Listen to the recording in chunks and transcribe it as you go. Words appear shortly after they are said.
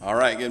All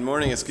right, good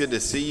morning. It's good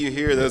to see you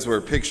here. Those were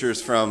pictures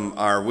from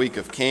our week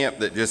of camp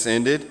that just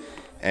ended,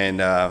 and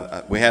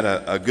we had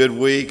a good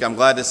week. I'm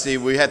glad to see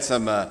we had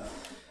some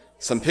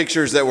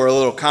pictures that were a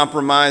little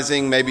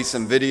compromising, maybe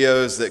some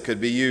videos that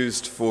could be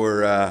used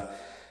for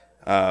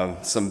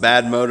some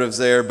bad motives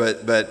there,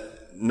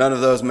 but none of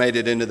those made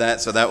it into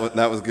that, so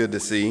that was good to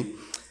see.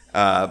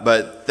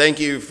 But thank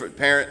you for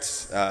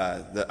parents.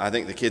 I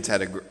think the kids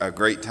had a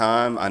great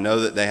time. I know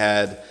that they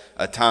had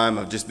a time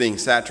of just being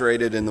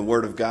saturated in the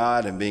Word of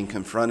God and being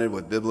confronted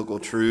with biblical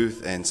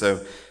truth. And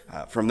so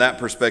from that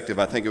perspective,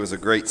 I think it was a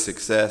great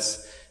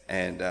success.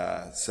 And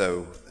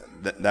so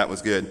that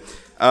was good.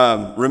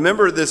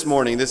 Remember this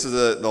morning, this is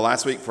the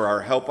last week for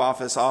our Help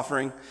Office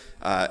offering.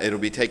 It'll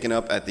be taken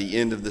up at the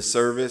end of the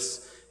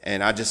service.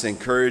 And I just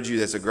encourage you,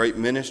 that's a great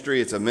ministry.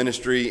 It's a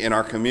ministry in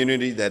our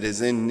community that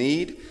is in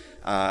need.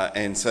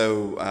 And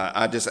so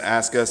I just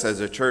ask us as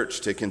a church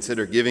to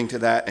consider giving to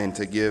that and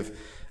to give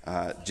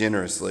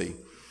generously.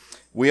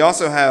 We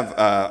also have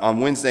on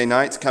Wednesday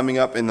nights coming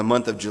up in the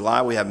month of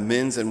July, we have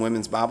men's and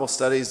women's Bible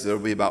studies. It'll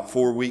be about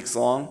 4 weeks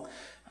long.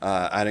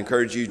 I'd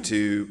encourage you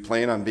to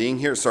plan on being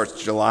here. It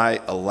starts July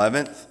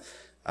 11th,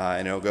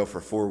 and it'll go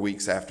for 4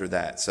 weeks after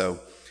that. So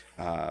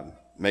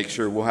make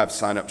sure we'll have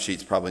sign-up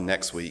sheets probably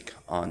next week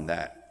on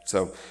that.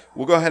 So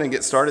we'll go ahead and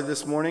get started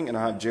this morning, and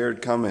I'll have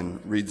Jared come and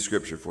read the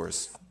scripture for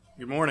us.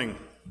 Good morning.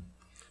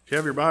 If you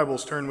have your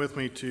Bibles, turn with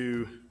me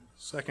to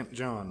 2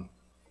 John.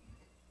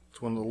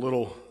 It's one of the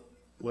little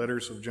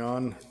letters of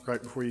John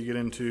right before you get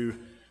into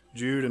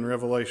Jude and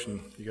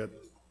Revelation. You got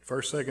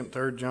 1st, 2nd,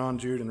 3rd John,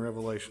 Jude, and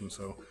Revelation.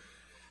 So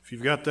if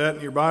you've got that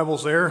in your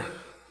Bibles there,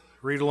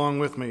 read along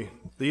with me.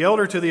 The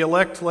elder to the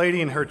elect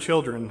lady and her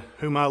children,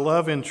 whom I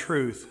love in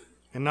truth,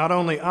 and not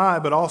only I,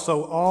 but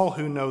also all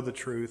who know the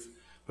truth,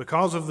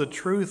 because of the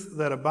truth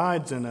that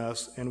abides in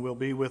us and will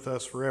be with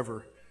us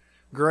forever.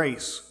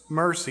 Grace,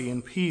 mercy,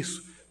 and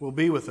peace will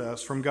be with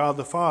us from God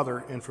the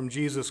Father and from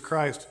Jesus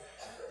Christ,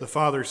 the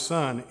Father's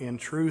Son, in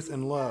truth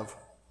and love.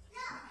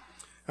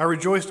 I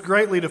rejoiced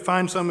greatly to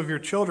find some of your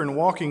children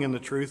walking in the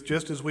truth,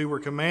 just as we were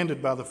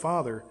commanded by the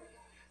Father.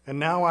 And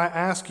now I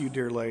ask you,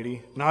 dear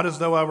lady, not as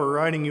though I were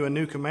writing you a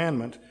new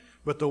commandment,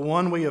 but the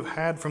one we have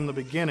had from the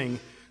beginning,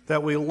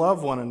 that we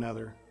love one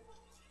another.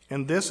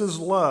 And this is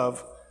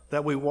love,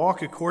 that we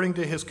walk according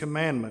to his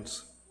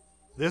commandments.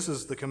 This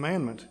is the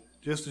commandment,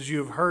 just as you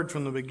have heard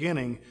from the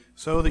beginning,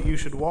 so that you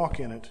should walk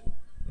in it.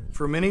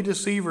 For many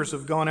deceivers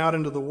have gone out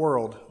into the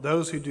world,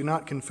 those who do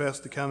not confess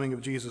the coming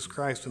of Jesus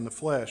Christ in the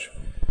flesh.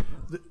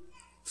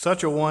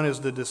 Such a one is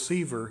the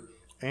deceiver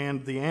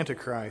and the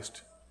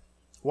Antichrist.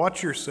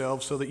 Watch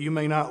yourselves so that you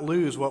may not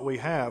lose what we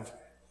have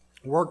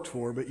worked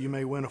for, but you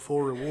may win a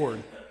full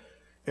reward.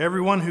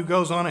 Everyone who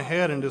goes on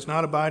ahead and does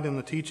not abide in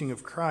the teaching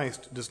of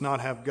Christ does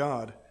not have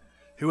God.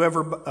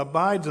 Whoever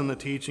abides in the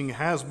teaching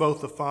has both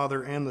the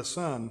Father and the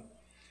Son.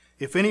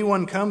 If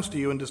anyone comes to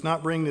you and does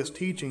not bring this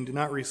teaching, do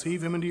not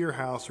receive him into your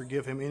house or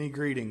give him any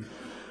greeting,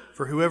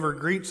 for whoever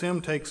greets him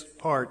takes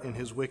part in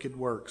his wicked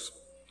works.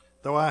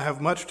 Though I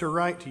have much to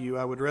write to you,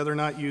 I would rather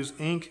not use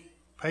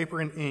paper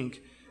and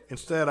ink.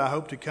 Instead, I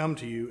hope to come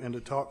to you and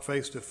to talk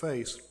face to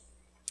face,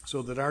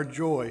 so that our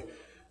joy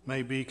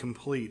may be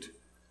complete.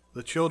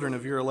 The children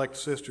of your elect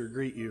sister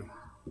greet you.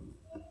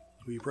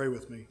 Will you pray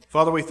with me?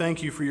 Father, we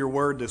thank you for your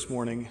word this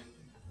morning.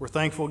 We're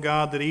thankful,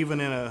 God, that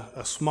even in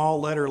a small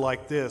letter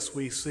like this,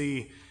 we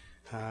see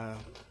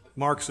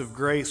marks of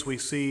grace. We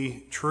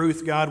see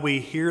truth, God. We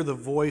hear the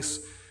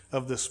voice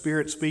of the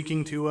Spirit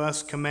speaking to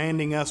us,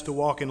 commanding us to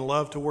walk in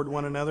love toward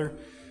one another.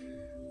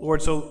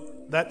 Lord, so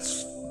that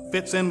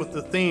fits in with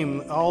the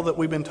theme, all that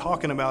we've been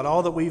talking about,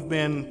 all that we've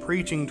been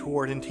preaching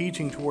toward and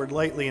teaching toward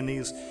lately in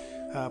these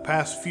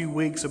past few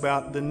weeks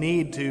about the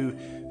need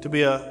to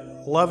be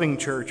a loving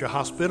church, a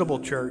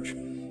hospitable church.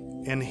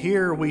 And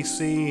here we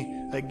see,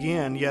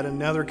 again, yet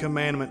another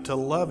commandment to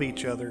love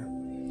each other.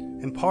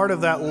 And part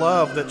of that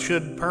love that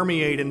should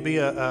permeate and be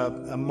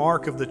a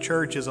mark of the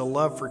church is a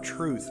love for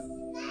truth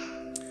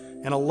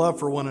and a love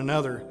for one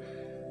another.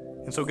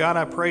 And so, God,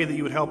 I pray that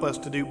you would help us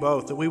to do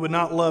both, that we would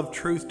not love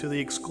truth to the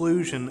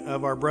exclusion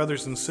of our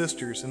brothers and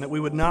sisters, and that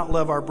we would not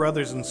love our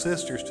brothers and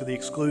sisters to the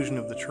exclusion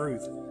of the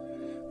truth.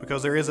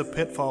 Because there is a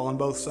pitfall on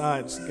both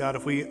sides. God,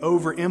 if we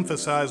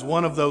overemphasize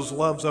one of those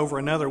loves over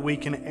another, we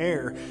can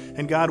err.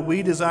 And God,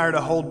 we desire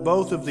to hold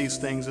both of these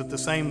things at the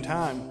same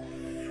time.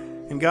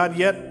 And God,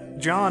 yet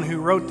John, who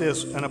wrote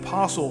this, an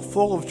apostle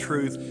full of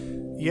truth,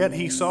 yet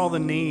he saw the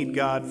need,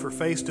 God, for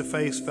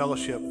face-to-face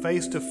fellowship,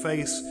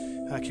 face-to-face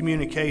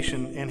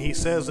communication, and he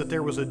says that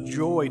there was a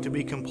joy to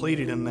be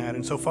completed in that.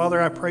 And so,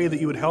 Father, I pray that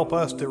you would help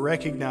us to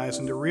recognize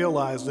and to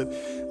realize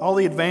that all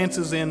the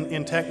advances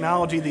in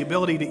technology, the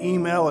ability to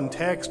email and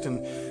text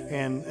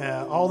and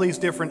all these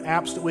different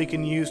apps that we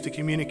can use to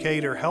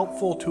communicate are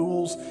helpful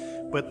tools,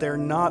 but they're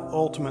not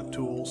ultimate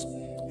tools.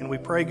 And we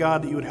pray,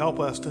 God, that you would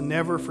help us to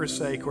never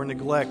forsake or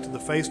neglect the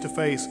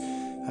face-to-face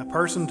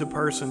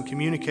person-to-person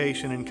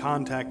communication and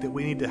contact that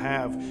we need to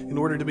have in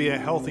order to be a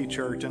healthy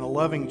church and a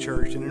loving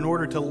church, and in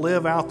order to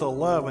live out the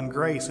love and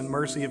grace and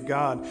mercy of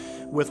God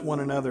with one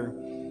another.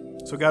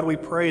 So God, we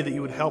pray that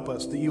you would help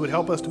us, to be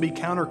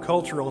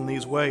countercultural in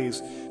these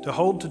ways, to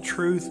hold to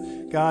truth,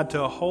 God,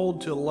 to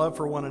hold to love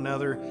for one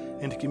another,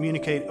 and to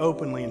communicate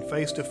openly and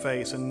face to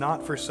face, and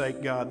not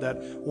forsake, God, that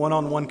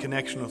one-on-one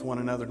connection with one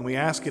another. And we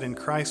ask it in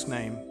Christ's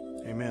name.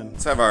 Amen.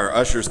 Let's have our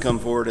ushers come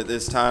forward at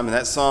this time. And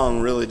that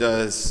song really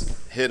does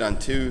hit on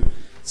two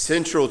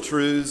central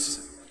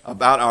truths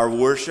about our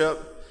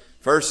worship.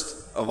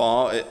 First of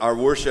all, our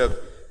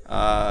worship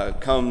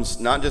comes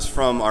not just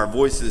from our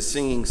voices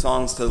singing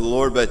songs to the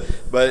Lord,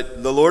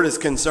 but the Lord is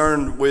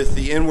concerned with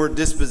the inward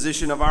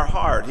disposition of our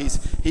heart.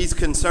 He's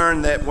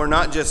concerned that we're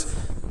not just,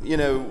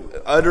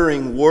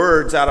 uttering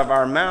words out of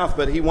our mouth,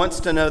 but He wants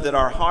to know that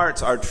our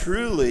hearts are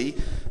truly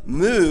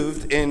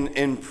moved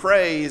in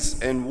praise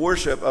and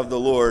worship of the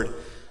Lord.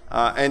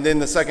 And then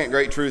the second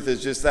great truth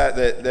is just that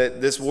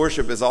this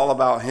worship is all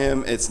about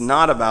Him. It's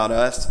not about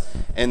us.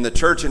 And the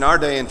church in our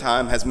day and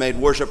time has made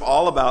worship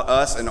all about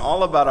us and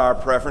all about our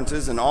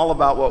preferences and all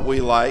about what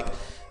we like.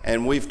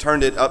 And we've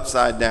turned it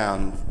upside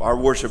down. Our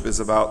worship is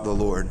about the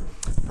Lord.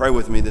 Pray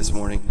with me this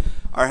morning.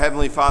 Our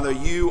Heavenly Father,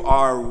 you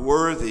are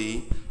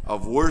worthy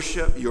of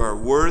worship. You are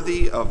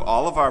worthy of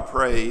all of our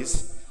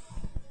praise.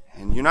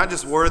 And you're not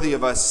just worthy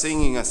of us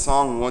singing a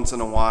song once in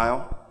a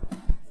while.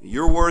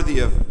 You're worthy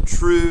of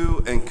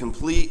true and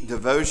complete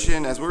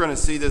devotion. As we're going to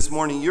see this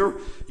morning,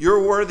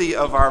 you're worthy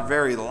of our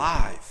very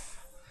life.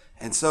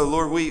 And so,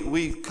 Lord,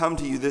 we come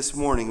to you this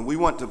morning. We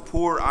want to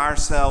pour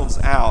ourselves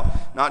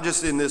out, not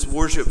just in this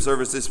worship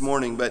service this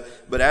morning,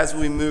 but as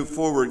we move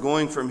forward,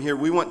 going from here,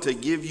 we want to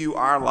give you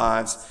our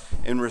lives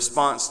in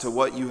response to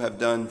what you have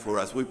done for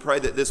us. We pray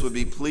that this would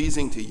be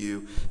pleasing to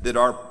you, that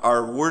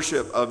our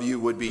worship of you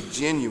would be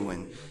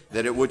genuine,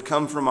 that it would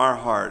come from our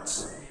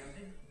hearts.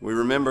 We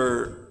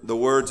remember the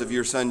words of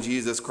your Son,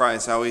 Jesus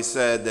Christ, how He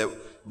said that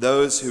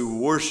those who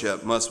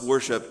worship must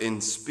worship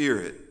in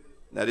spirit,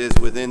 that is,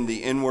 within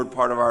the inward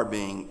part of our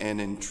being, and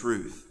in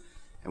truth.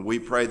 And we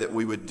pray that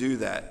we would do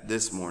that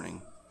this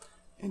morning.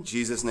 In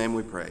Jesus' name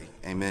we pray.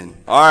 Amen.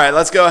 All right,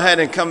 let's go ahead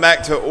and come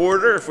back to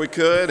order if we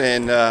could.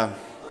 And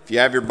if you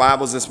have your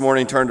Bibles this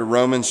morning, turn to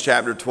Romans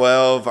chapter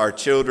 12. Our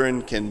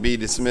children can be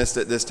dismissed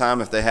at this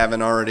time if they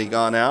haven't already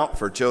gone out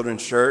for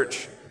Children's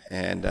Church.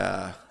 And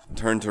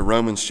turn to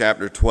Romans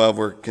chapter 12.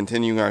 We're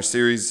continuing our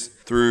series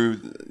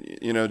through,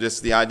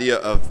 just the idea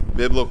of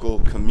biblical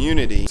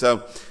community.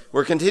 So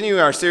we're continuing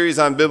our series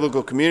on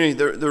biblical community.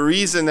 The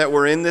reason that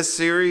we're in this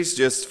series,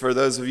 just for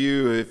those of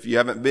you, if you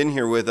haven't been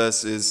here with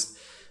us, is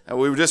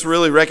we've just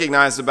really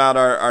recognized about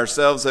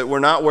ourselves that we're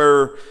not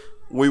where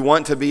we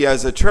want to be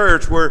as a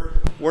church. We're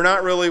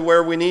not really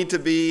where we need to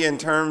be in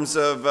terms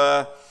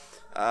of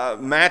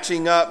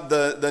matching up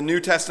the New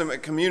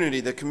Testament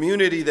community, the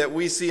community that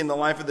we see in the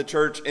life of the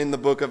church in the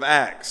book of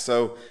Acts.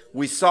 So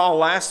we saw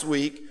last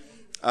week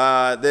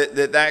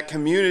that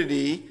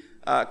community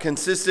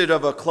consisted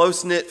of a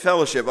close-knit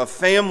fellowship, a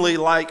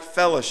family-like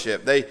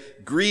fellowship. They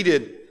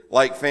greeted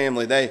like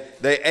family. They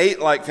ate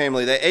like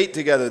family. They ate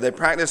together. They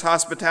practiced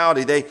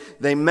hospitality.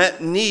 They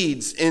met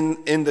needs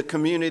in the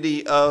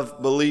community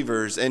of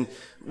believers. And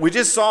we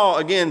just saw,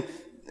 again,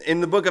 in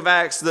the book of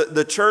Acts,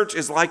 the church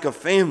is like a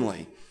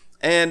family.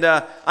 And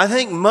I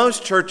think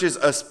most churches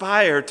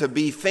aspire to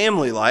be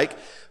family-like,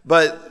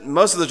 but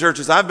most of the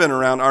churches I've been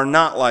around are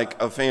not like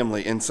a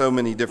family in so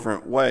many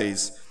different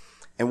ways.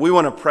 And we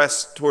want to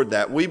press toward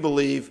that. We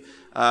believe,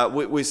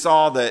 we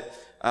saw that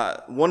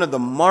one of the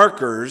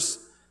markers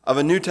of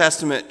a New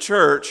Testament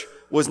church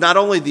was not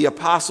only the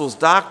apostles'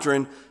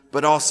 doctrine,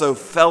 but also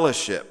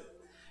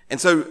fellowship.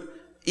 And so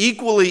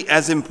equally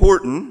as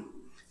important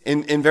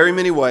in very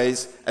many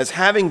ways as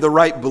having the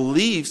right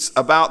beliefs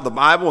about the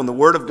Bible and the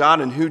Word of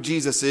God and who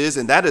Jesus is,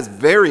 and that is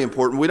very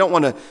important. We don't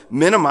want to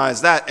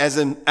minimize that. As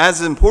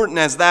important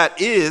as that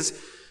is,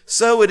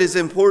 so it is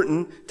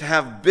important to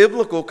have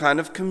biblical kind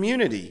of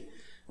community.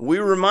 We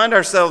remind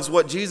ourselves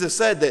what Jesus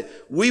said, that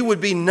we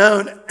would be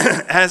known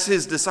as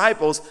His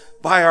disciples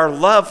by our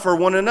love for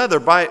one another,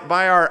 by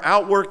our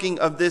outworking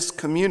of this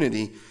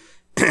community.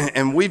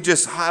 And we've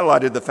just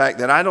highlighted the fact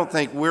that I don't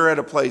think we're at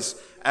a place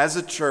as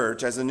a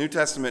church, as a New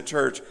Testament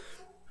church,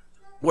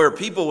 where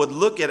people would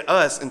look at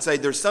us and say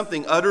there's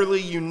something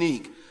utterly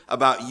unique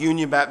about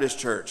Union Baptist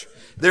Church.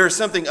 There is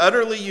something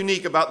utterly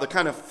unique about the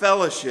kind of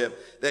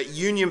fellowship that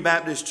Union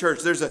Baptist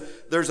Church,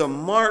 there's a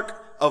mark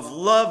of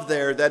love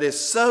there that is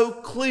so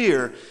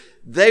clear,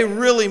 they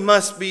really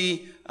must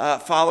be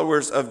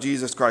followers of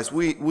Jesus Christ.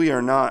 We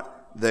are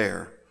not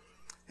there.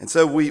 And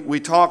so we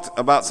talked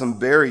about some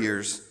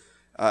barriers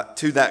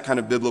to that kind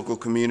of biblical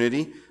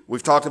community.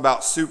 We've talked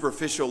about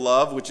superficial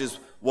love, which is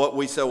what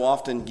we so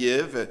often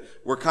give.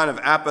 We're kind of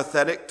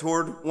apathetic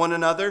toward one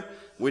another.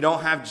 We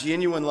don't have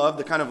genuine love,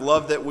 the kind of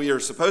love that we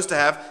are supposed to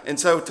have. And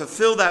so to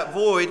fill that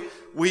void,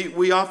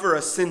 we offer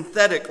a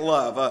synthetic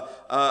love,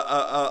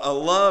 a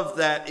love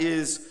that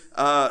is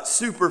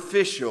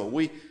superficial.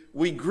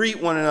 We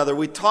greet one another,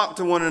 we talk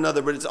to one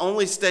another, but it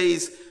only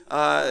stays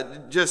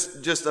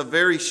just at a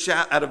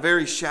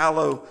very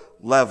shallow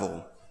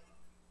level.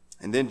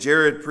 And then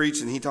Jared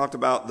preached, and he talked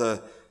about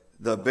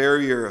the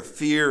barrier of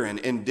fear and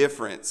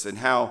indifference, and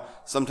how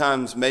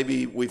sometimes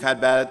maybe we've had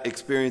bad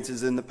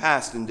experiences in the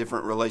past in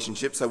different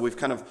relationships, so we've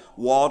kind of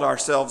walled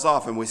ourselves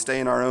off and we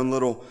stay in our own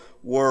little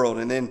world.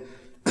 And then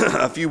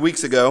a few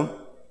weeks ago,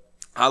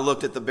 I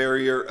looked at the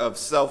barrier of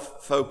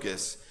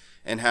self-focus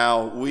and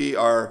how we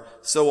are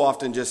so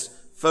often just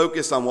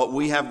focused on what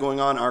we have going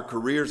on, our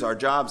careers, our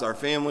jobs, our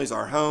families,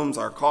 our homes,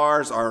 our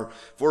cars, our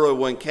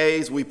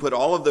 401ks. We put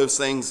all of those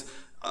things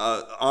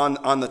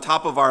on the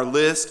top of our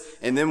list,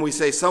 and then we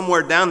say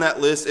somewhere down that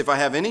list, if I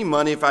have any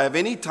money, if I have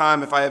any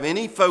time, if I have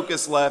any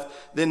focus left,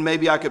 then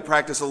maybe I could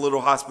practice a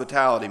little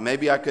hospitality.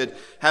 Maybe I could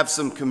have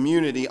some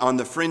community on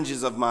the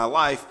fringes of my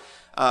life.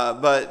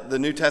 But the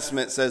New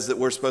Testament says that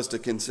we're supposed to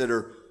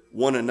consider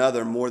one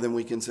another more than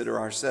we consider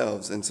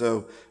ourselves. And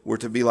so we're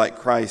to be like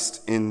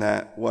Christ in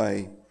that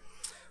way.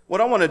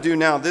 What I want to do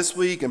now this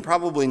week and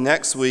probably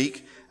next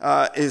week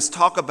is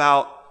talk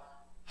about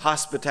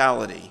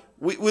hospitality.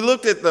 We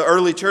looked at the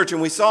early church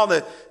and we saw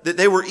that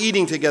they were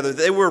eating together.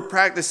 They were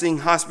practicing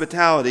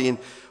hospitality. And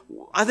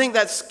I think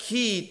that's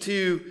key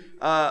to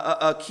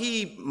a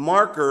key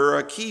marker,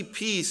 a key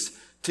piece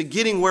to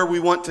getting where we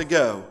want to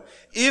go.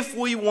 If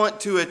we want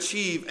to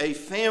achieve a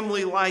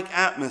family-like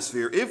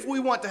atmosphere, if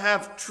we want to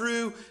have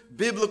true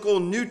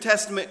biblical New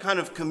Testament kind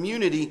of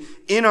community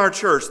in our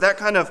church, that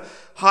kind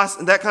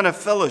of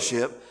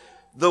fellowship,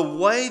 the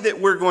way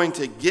that we're going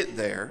to get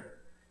there,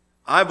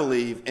 I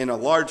believe, in a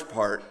large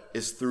part,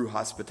 is through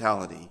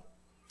hospitality.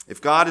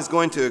 If God is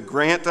going to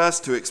grant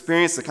us to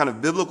experience the kind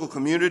of biblical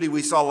community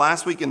we saw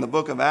last week in the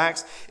book of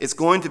Acts, it's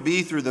going to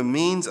be through the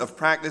means of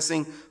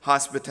practicing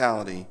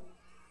hospitality.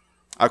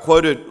 I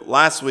quoted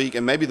last week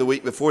and maybe the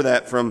week before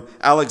that from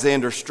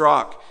Alexander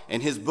Strock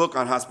in his book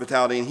on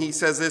hospitality. And he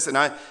says this, and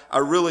I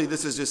really,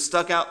 this has just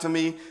stuck out to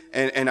me,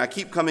 and I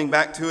keep coming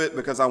back to it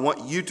because I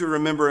want you to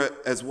remember it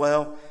as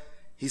well.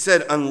 He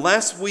said,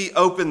 unless we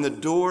open the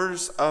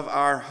doors of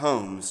our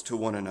homes to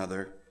one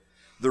another,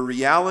 the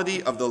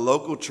reality of the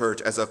local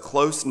church as a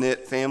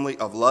close-knit family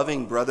of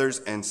loving brothers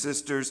and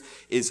sisters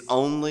is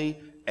only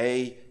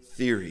a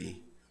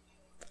theory.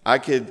 I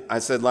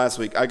said last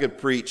week, I could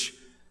preach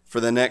for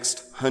the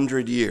next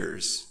 100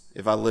 years,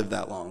 if I live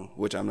that long,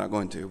 which I'm not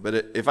going to, but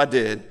if I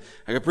did,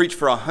 I could preach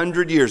for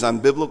 100 years on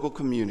biblical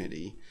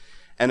community.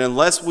 And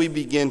unless we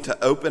begin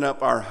to open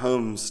up our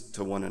homes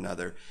to one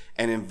another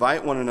and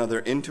invite one another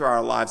into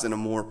our lives in a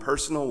more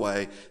personal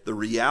way, the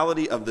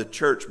reality of the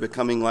church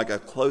becoming like a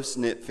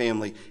close-knit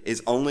family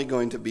is only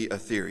going to be a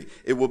theory.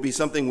 It will be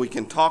something we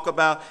can talk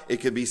about.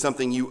 It could be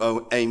something you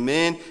owe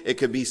amen. It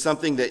could be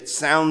something that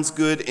sounds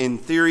good in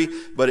theory,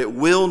 but it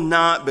will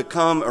not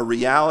become a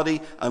reality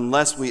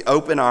unless we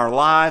open our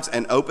lives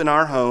and open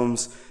our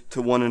homes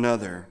to one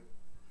another.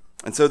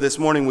 And so this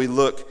morning we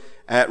look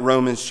at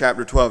Romans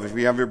chapter 12. If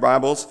you have your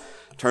Bibles,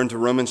 turn to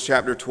Romans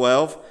chapter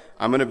 12.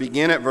 I'm going to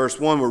begin at verse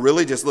 1. We're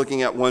really just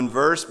looking at one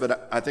verse,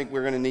 but I think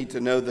we're going to need to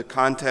know the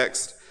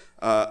context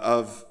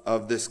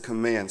of this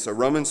command. So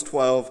Romans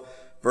 12,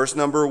 verse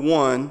number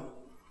 1,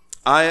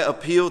 I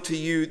appeal to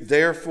you,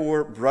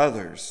 therefore,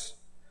 brothers,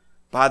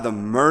 by the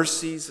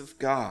mercies of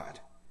God,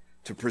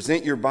 to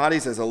present your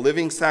bodies as a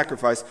living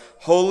sacrifice,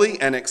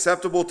 holy and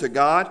acceptable to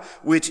God,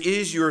 which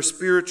is your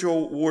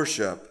spiritual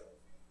worship.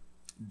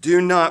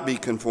 Do not be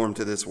conformed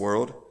to this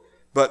world,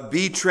 but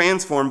be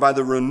transformed by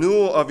the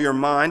renewal of your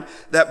mind,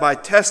 that by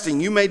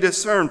testing you may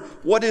discern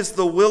what is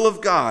the will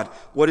of God,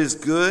 what is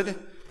good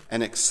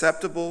and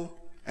acceptable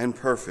and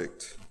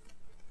perfect.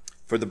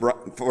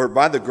 For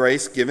by the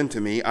grace given to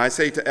me, I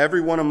say to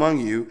everyone among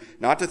you,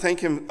 not to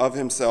think of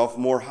himself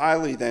more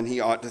highly than he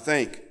ought to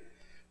think,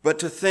 but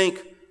to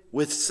think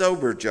with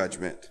sober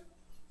judgment,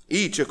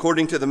 each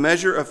according to the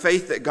measure of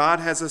faith that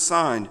God has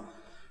assigned.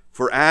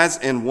 For as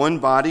in one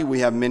body we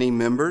have many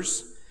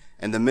members,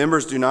 and the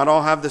members do not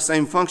all have the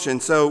same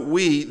function, so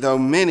we, though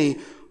many,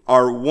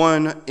 are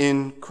one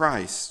in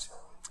Christ,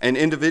 and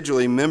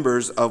individually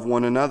members of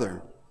one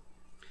another.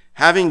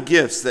 Having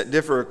gifts that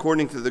differ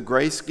according to the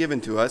grace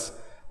given to us,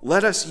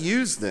 let us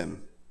use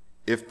them.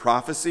 If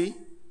prophecy,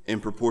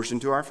 in proportion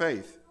to our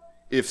faith.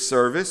 If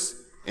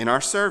service, in our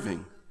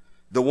serving.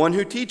 The one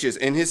who teaches,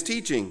 in his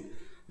teaching.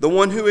 The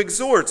one who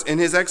exhorts, in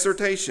his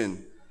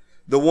exhortation.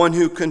 The one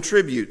who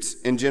contributes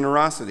in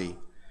generosity,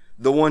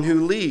 the one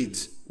who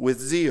leads with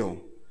zeal,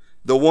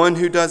 the one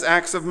who does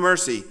acts of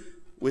mercy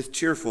with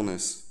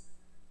cheerfulness.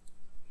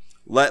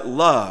 Let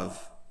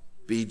love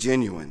be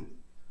genuine.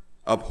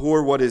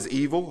 Abhor what is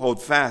evil,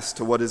 hold fast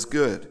to what is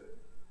good.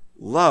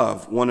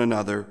 Love one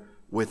another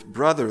with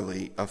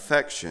brotherly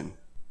affection.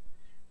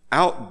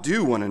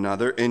 Outdo one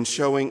another in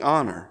showing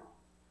honor.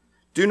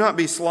 Do not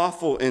be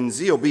slothful in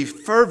zeal, be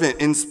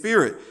fervent in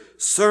spirit,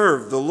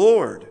 serve the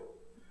Lord.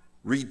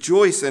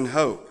 Rejoice in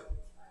hope.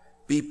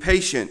 Be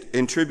patient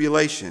in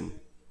tribulation.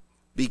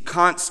 Be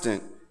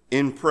constant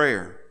in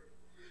prayer.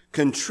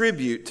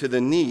 Contribute to the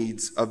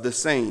needs of the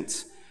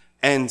saints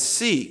and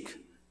seek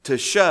to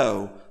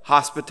show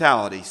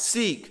hospitality.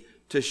 Seek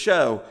to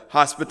show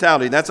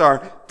hospitality. That's our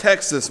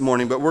text this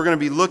morning, but we're going to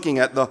be looking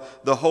at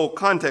the whole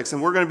context,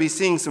 and we're going to be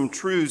seeing some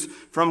truths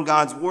from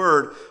God's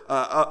word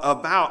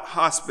about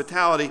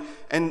hospitality.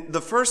 And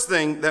the first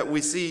thing that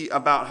we see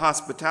about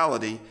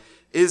hospitality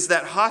is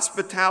that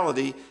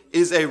hospitality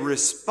is a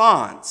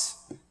response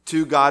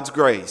to God's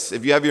grace.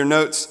 If you have your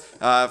notes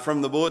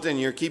from the bulletin,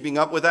 you're keeping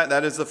up with that.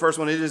 That is the first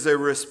one. It is a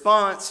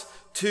response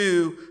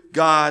to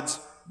God's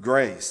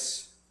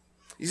grace.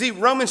 You see,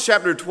 Romans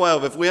chapter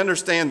 12, if we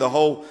understand the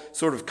whole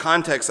sort of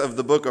context of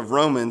the book of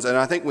Romans, and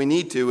I think we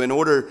need to in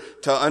order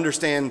to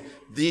understand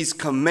these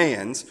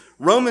commands,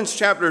 Romans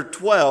chapter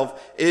 12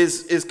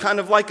 is kind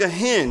of like a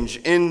hinge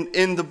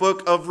in the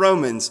book of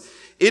Romans.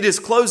 It is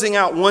closing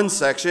out one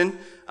section,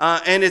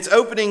 and it's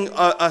opening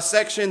a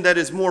section that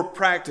is more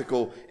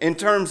practical in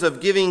terms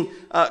of giving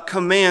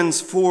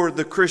commands for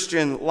the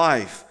Christian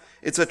life.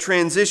 It's a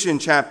transition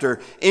chapter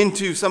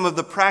into some of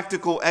the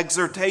practical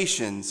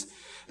exhortations.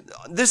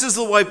 This is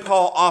the way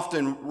Paul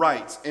often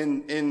writes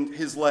in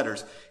his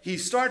letters. He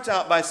starts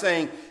out by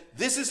saying,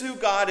 this is who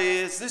God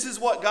is. This is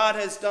what God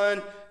has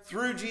done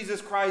through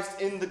Jesus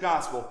Christ in the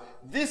gospel.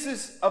 This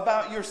is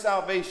about your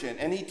salvation.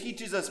 And he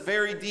teaches us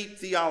very deep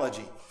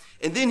theology.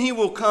 And then he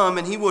will come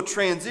and he will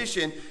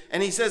transition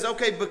and he says,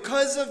 okay,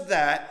 because of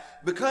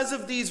that, because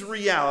of these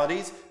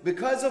realities,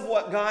 because of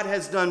what God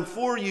has done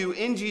for you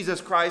in Jesus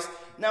Christ,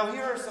 now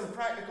here are some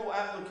practical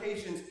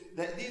applications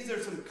that these are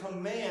some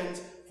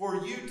commands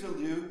for you to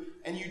do,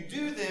 and you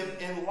do them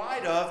in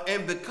light of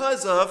and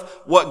because of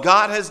what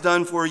God has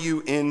done for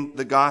you in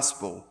the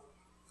gospel.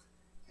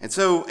 And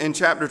so in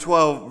chapter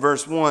 12,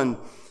 verse 1,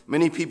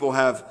 many people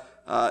have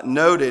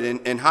noted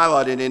and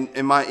highlighted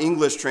in my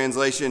English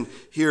translation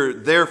here,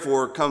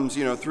 therefore comes,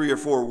 3 or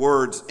 4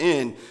 words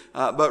in.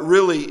 But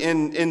really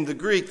in the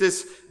Greek,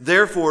 this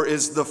therefore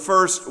is the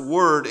first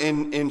word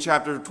in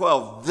chapter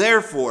 12.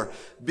 Therefore,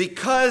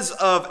 because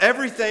of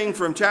everything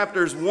from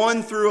chapters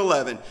 1 through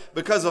 11,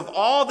 because of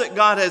all that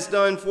God has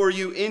done for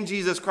you in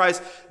Jesus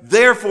Christ,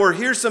 therefore,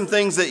 here's some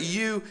things that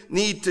you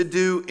need to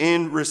do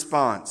in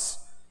response.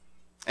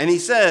 And he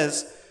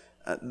says,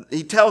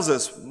 he tells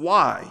us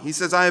why. He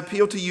says, I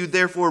appeal to you,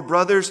 therefore,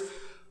 brothers,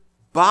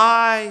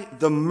 by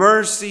the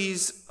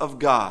mercies of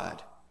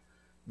God.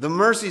 The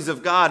mercies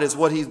of God is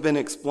what he's been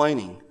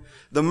explaining.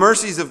 The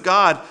mercies of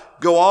God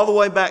go all the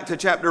way back to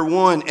chapter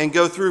 1 and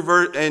go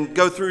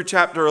through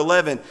chapter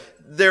 11.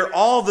 They're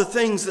all the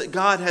things that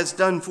God has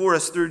done for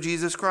us through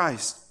Jesus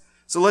Christ.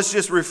 So let's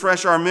just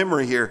refresh our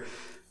memory here.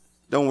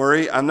 Don't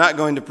worry, I'm not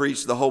going to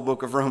preach the whole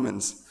book of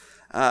Romans.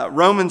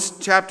 Romans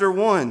chapter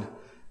 1.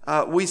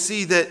 We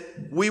see that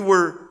we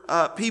were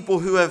people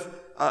who have,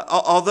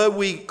 although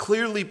we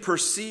clearly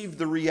perceived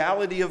the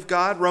reality of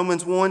God,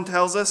 Romans 1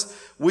 tells us,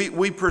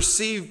 we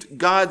perceived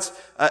God's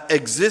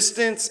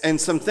existence and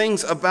some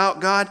things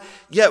about God,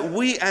 yet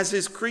we as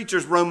his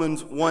creatures,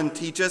 Romans 1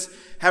 teaches,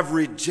 have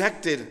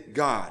rejected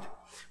God.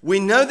 We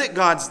know that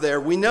God's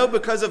there. We know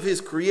because of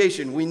his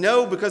creation. We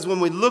know because when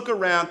we look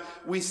around,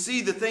 we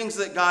see the things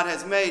that God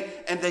has made,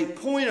 and they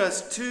point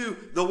us to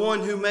the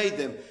one who made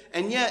them.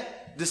 And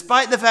yet,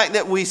 despite the fact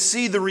that we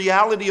see the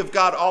reality of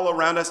God all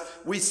around us,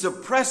 we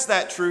suppress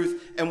that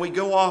truth and we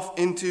go off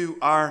into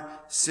our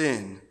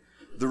sin.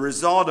 The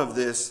result of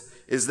this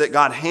is that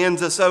God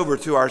hands us over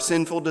to our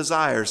sinful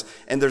desires,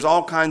 and there's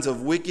all kinds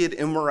of wicked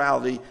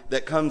immorality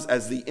that comes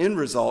as the end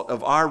result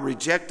of our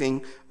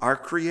rejecting our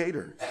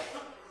Creator.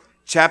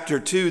 Chapter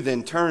 2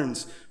 then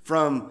turns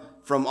from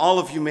all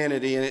of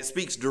humanity, and it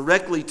speaks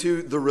directly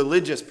to the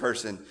religious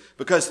person,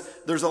 because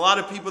there's a lot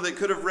of people that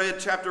could have read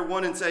chapter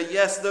 1 and say,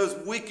 yes, those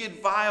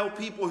wicked, vile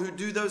people who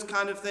do those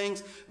kind of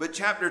things, but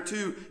chapter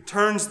 2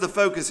 turns the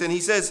focus, and he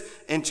says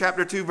in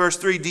chapter 2 verse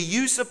 3, do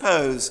you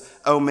suppose,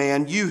 O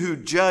man, you who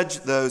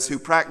judge those who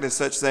practice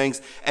such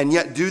things and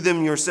yet do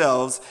them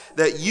yourselves,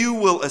 that you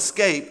will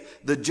escape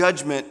the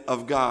judgment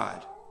of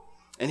God?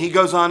 And he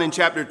goes on in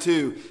chapter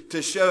 2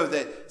 to show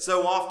that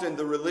so often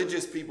the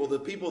religious people, the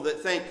people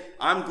that think,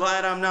 I'm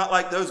glad I'm not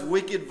like those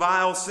wicked,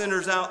 vile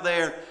sinners out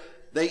there,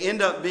 they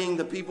end up being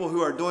the people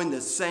who are doing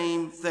the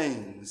same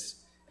things.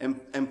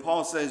 And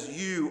Paul says,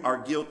 you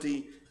are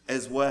guilty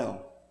as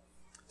well.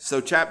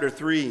 So chapter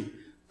 3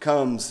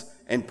 comes,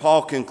 and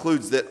Paul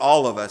concludes that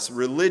all of us,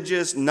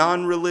 religious,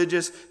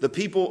 non-religious, the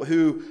people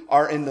who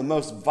are in the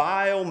most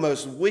vile,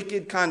 most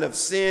wicked kind of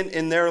sin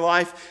in their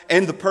life,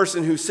 and the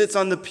person who sits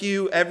on the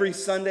pew every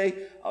Sunday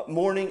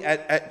morning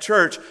at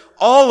church,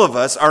 all of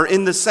us are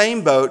in the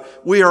same boat.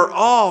 We are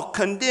all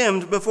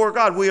condemned before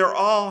God. We are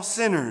all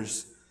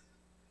sinners.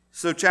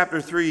 So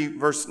chapter 3,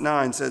 verse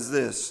 9 says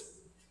this,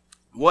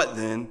 what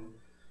then?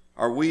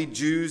 Are we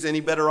Jews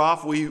any better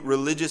off? We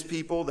religious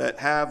people that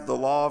have the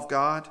law of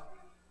God?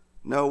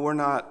 No, we're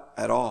not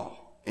at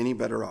all any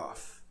better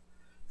off.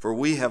 For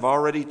we have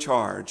already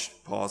charged,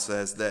 Paul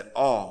says, that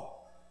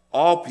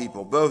all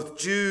people, both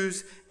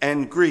Jews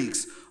and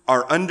Greeks,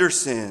 are under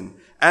sin.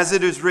 As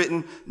it is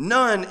written,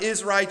 none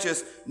is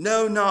righteous,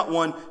 no, not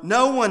one.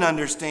 No one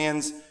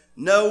understands,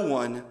 no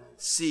one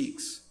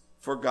seeks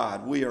for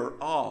God. We are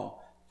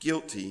all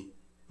guilty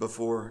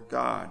before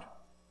God.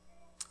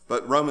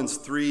 But Romans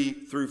 3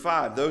 through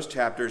 5, those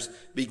chapters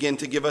begin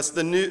to give us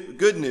the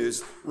good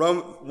news.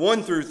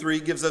 1 through 3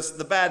 gives us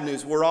the bad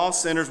news. We're all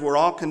sinners. We're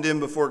all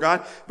condemned before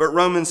God. But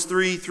Romans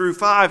 3 through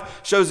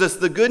 5 shows us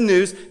the good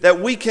news that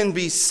we can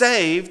be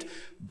saved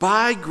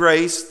by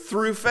grace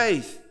through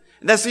faith.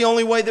 And that's the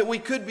only way that we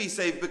could be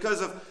saved, because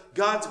of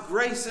God's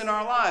grace in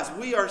our lives.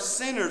 We are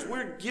sinners.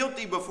 We're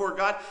guilty before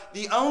God.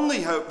 The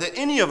only hope that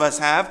any of us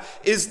have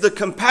is the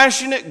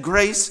compassionate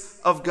grace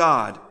of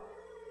God.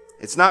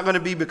 It's not going to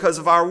be because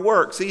of our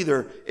works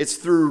either. It's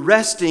through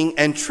resting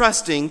and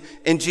trusting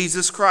in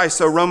Jesus Christ.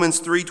 So Romans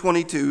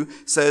 3:22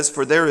 says,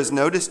 "For there is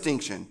no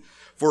distinction,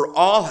 for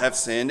all have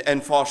sinned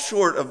and fall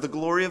short of the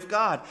glory of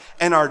God,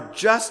 and are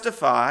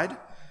justified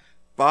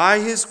by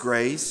his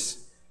grace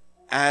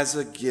as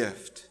a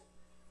gift."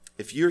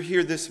 If you're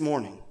here this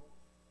morning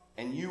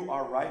and you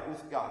are right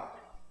with God,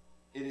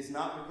 it is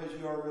not because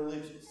you are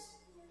religious.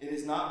 It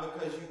is not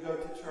because you go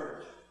to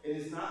church. It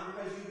is not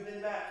because you've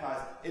been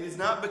baptized. It is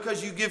not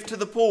because you give to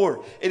the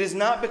poor. It is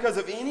not because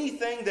of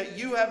anything that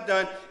you have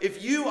done.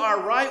 If you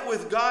are right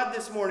with God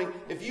this morning,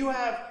 if you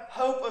have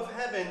hope of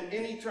heaven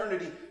in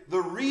eternity, the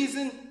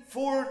reason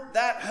for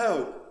that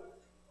hope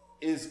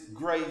is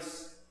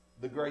grace,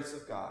 the grace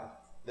of God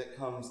that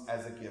comes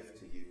as a gift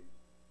to you.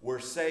 We're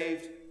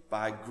saved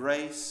by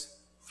grace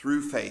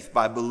through faith,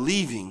 by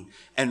believing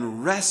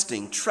and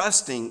resting,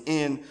 trusting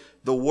in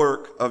the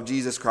work of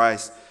Jesus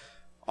Christ.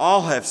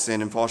 All have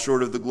sinned and fall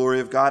short of the glory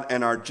of God,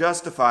 and are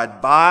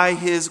justified by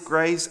his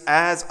grace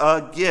as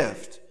a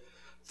gift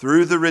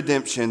through the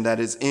redemption that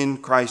is in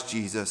Christ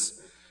Jesus,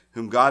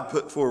 whom God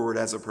put forward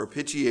as a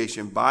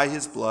propitiation by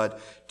his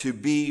blood to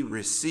be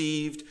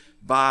received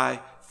by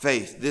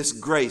faith. This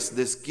grace,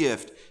 this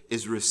gift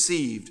is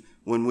received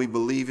when we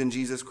believe in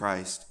Jesus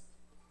Christ.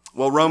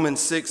 Well, Romans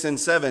 6 and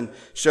 7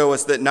 show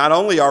us that not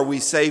only are we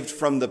saved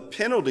from the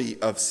penalty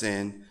of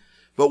sin,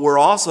 but we're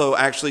also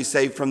actually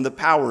saved from the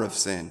power of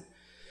sin.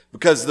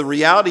 Because the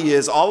reality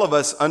is, all of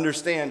us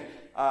understand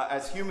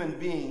as human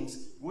beings,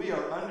 we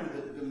are under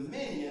the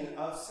dominion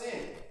of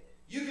sin.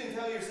 You can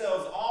tell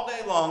yourselves all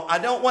day long, I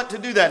don't want to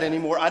do that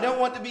anymore. I don't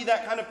want to be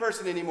that kind of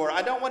person anymore.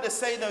 I don't want to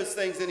say those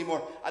things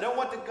anymore. I don't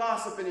want to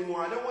gossip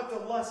anymore. I don't want to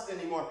lust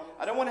anymore.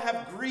 I don't want to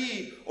have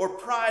greed or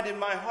pride in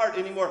my heart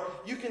anymore.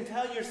 You can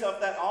tell yourself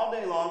that all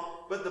day long,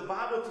 but the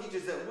Bible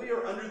teaches that we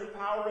are under the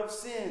power of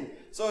sin.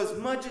 So as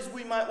much as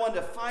we might want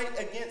to fight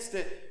against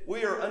it,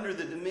 we are under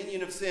the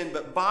dominion of sin.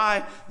 But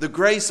by the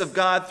grace of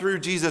God through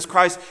Jesus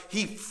Christ,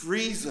 he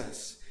frees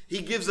us.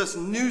 He gives us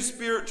new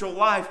spiritual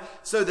life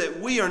so that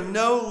we are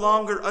no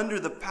longer under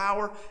the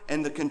power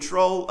and the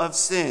control of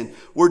sin.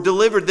 We're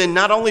delivered then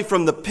not only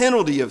from the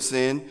penalty of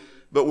sin,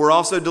 but we're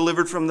also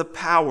delivered from the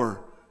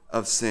power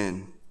of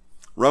sin.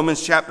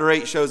 Romans chapter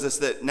 8 shows us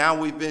that now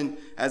we've been,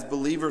 as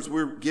believers,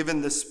 we're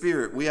given the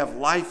Spirit. We have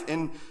life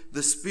in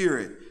the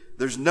Spirit.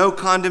 There's no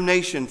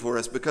condemnation for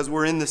us because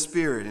we're in the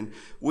Spirit. And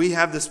we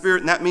have the Spirit,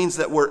 and that means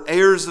that we're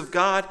heirs of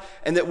God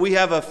and that we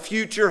have a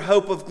future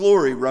hope of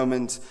glory,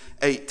 Romans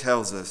 8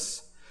 tells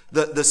us.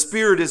 The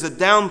Spirit is a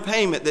down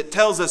payment that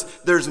tells us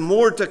there's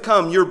more to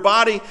come. Your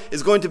body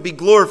is going to be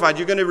glorified.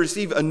 You're going to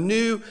receive a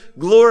new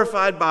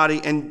glorified body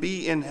and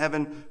be in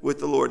heaven with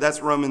the Lord. That's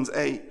Romans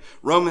 8.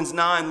 Romans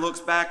 9 looks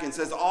back and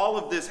says all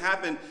of this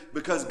happened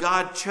because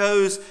God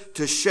chose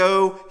to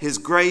show his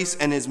grace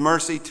and his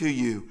mercy to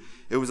you.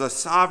 It was a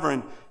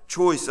sovereign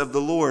choice of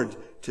the Lord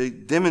to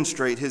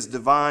demonstrate his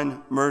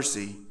divine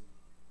mercy.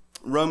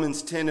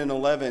 Romans 10 and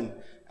 11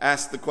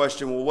 ask the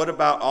question, well, what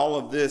about all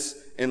of this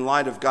in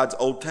light of God's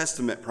Old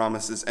Testament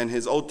promises and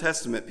his Old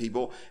Testament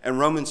people? And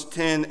Romans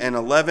 10 and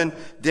 11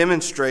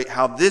 demonstrate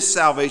how this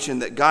salvation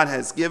that God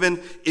has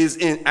given is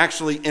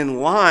actually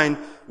in line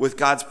with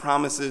God's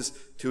promises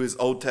to his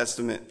Old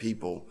Testament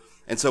people.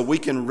 And so we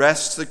can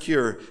rest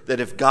secure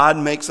that if God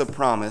makes a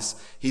promise,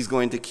 he's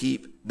going to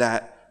keep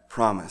that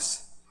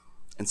promise.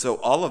 And so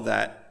all of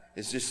that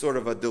is just sort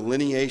of a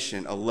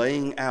delineation, a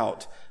laying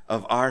out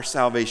of our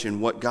salvation,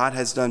 what God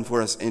has done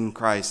for us in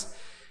Christ.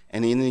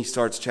 And then he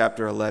starts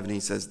chapter 11. He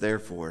says,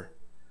 therefore,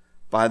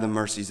 by the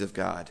mercies of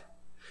God,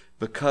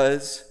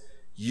 because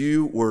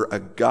you were a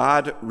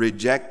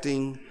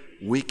God-rejecting,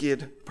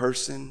 wicked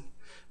person,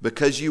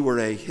 because you were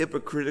a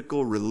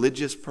hypocritical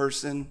religious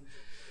person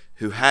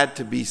who had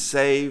to be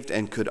saved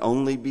and could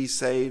only be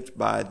saved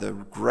by the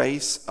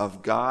grace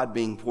of God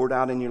being poured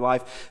out in your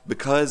life,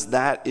 because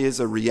that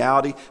is a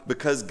reality,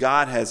 because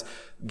God has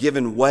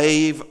given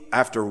wave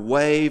after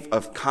wave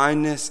of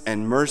kindness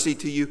and mercy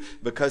to you,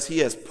 because he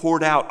has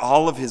poured out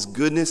all of his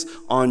goodness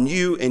on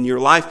you in your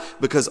life,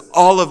 because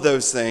all of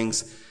those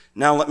things.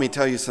 Now let me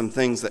tell you some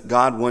things that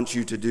God wants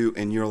you to do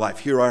in your life.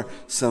 Here are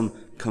some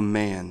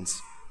commands.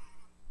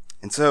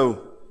 And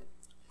so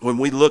when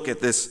we look at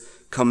this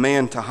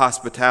command to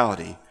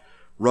hospitality,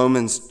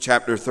 Romans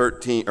chapter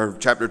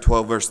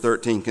 12 verse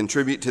 13,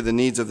 contribute to the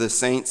needs of the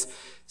saints,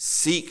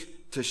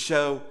 seek to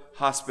show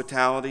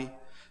hospitality.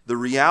 The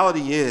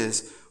reality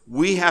is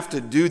we have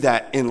to do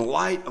that in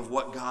light of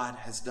what God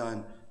has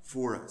done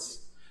for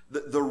us.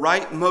 The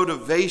right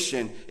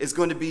motivation is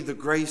going to be the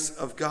grace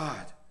of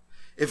God.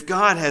 If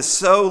God has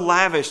so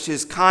lavished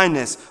his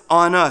kindness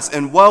on us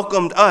and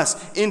welcomed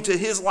us into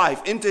his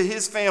life, into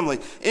his family,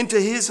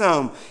 into his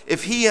home,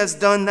 if he has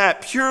done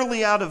that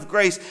purely out of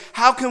grace,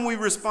 how can we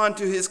respond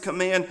to his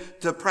command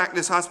to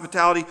practice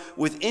hospitality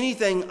with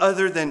anything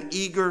other than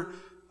eager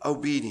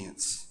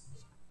obedience?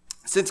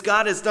 Since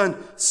God has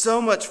done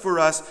so much for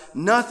us,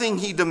 nothing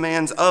he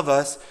demands of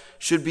us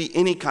should be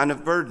any kind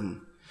of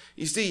burden.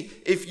 You see,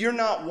 if you're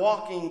not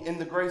walking in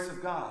the grace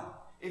of God,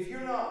 if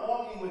you're not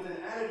walking with an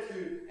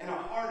attitude and a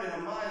heart and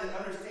a mind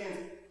that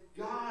understands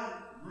God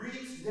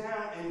reached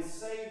down and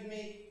saved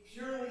me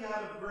purely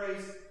out of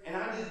grace, and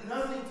I did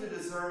nothing to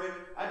deserve it,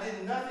 I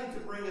did nothing to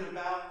bring it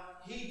about,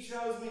 he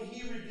chose me,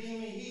 he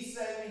redeemed me, he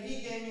saved me,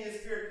 he gave me his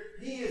spirit,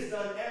 he has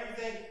done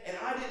everything, and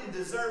I didn't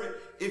deserve it.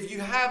 If you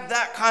have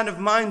that kind of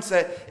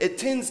mindset, it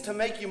tends to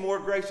make you more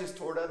gracious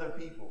toward other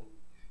people.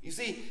 You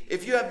see,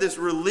 if you have this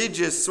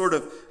religious sort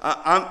of,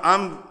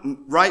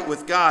 I'm right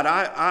with God,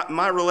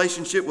 my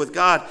relationship with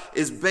God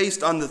is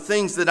based on the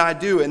things that I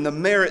do and the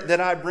merit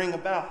that I bring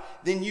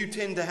about, then you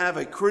tend to have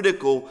a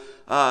critical,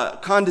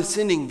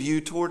 condescending view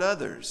toward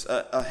others,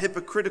 a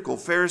hypocritical,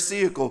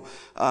 pharisaical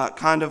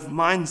kind of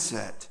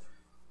mindset.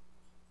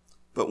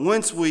 But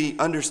once we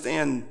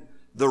understand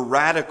the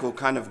radical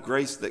kind of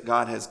grace that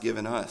God has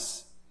given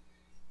us,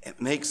 it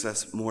makes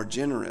us more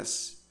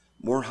generous,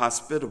 more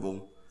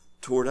hospitable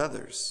toward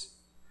others.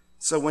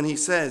 So when he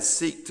says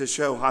seek to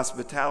show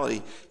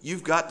hospitality,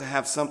 you've got to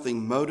have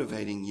something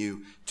motivating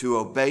you to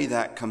obey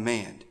that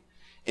command.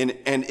 And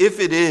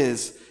if it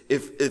is,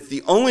 if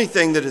the only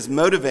thing that is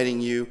motivating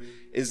you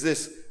is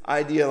this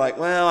idea like,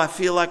 well, I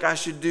feel like I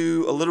should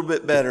do a little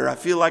bit better. I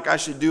feel like I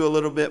should do a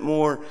little bit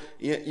more,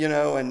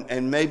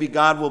 and maybe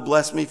God will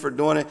bless me for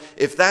doing it.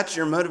 If that's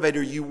your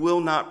motivator, you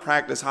will not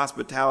practice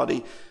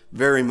hospitality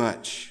very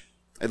much,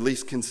 at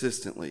least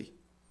consistently.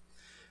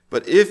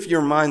 But if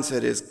your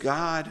mindset is,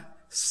 God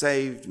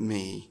saved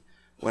me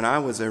when I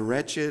was a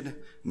wretched,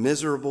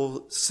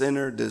 miserable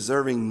sinner,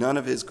 deserving none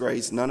of his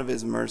grace, none of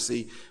his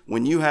mercy,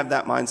 when you have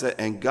that mindset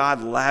and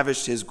God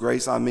lavished his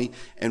grace on me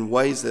in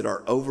ways that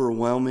are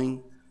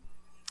overwhelming,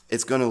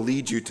 it's going to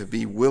lead you to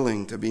be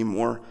willing to be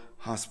more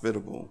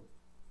hospitable.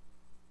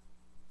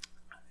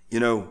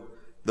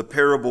 The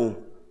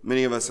parable,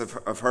 many of us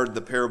have heard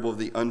the parable of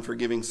the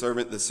unforgiving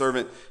servant, the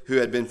servant who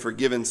had been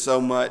forgiven so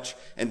much,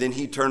 and then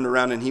he turned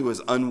around and he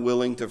was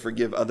unwilling to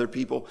forgive other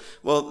people.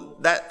 Well,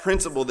 that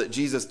principle that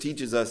Jesus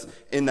teaches us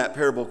in that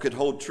parable could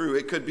hold true.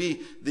 It could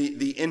be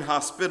the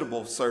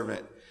inhospitable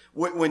servant.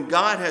 When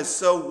God has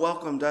so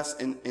welcomed us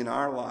in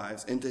our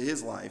lives, into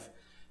his life,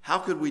 how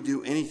could we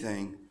do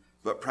anything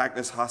but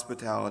practice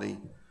hospitality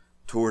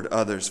toward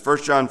others?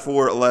 1 John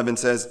 4:11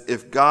 says,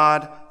 if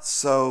God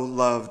so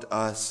loved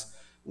us,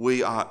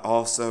 we ought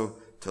also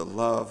to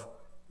love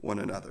one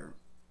another.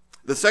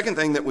 The second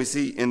thing that we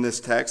see in this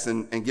text,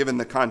 and given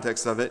the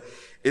context of it,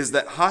 is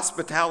that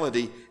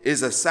hospitality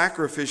is a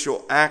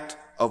sacrificial act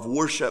of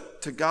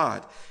worship to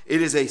God.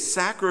 It is a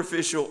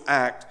sacrificial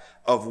act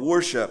of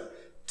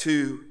worship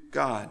to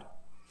God.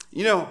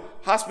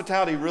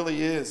 Hospitality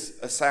really is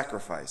a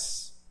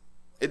sacrifice.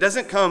 It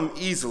doesn't come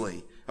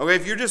easily. Okay,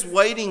 if you're just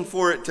waiting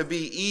for it to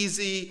be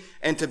easy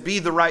and to be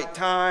the right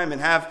time and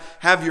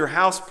have your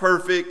house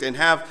perfect and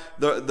have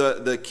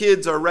the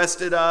kids are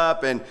rested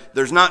up and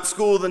there's not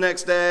school the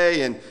next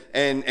day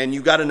and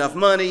you got enough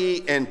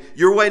money and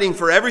you're waiting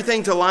for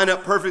everything to line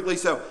up perfectly,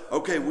 so,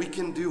 okay, we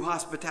can do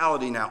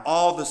hospitality now.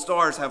 All the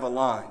stars have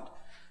aligned.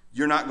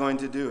 You're not going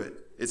to do it.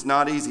 It's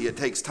not easy. It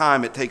takes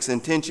time. It takes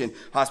intention.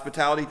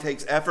 Hospitality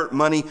takes effort,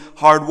 money,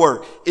 hard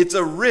work. It's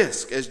a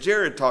risk, as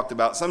Jared talked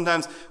about.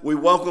 Sometimes we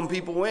welcome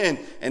people in,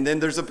 and then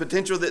there's a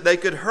potential that they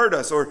could hurt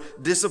us or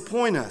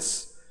disappoint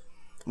us.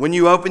 When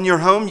you open your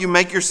home, you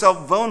make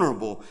yourself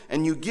vulnerable,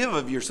 and you give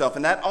of yourself,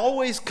 and that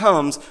always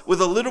comes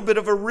with a little bit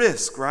of a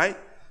risk, right?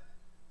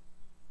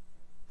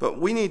 But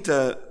we need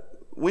to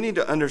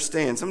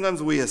understand.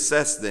 Sometimes we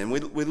assess them.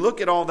 We look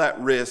at all that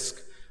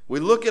risk. We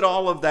look at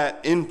all of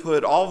that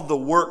input, all of the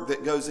work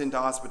that goes into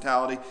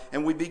hospitality,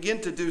 and we begin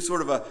to do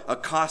sort of a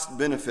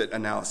cost-benefit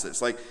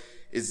analysis. Like,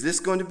 is this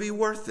going to be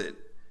worth it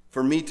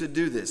for me to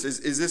do this?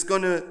 Is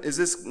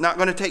this not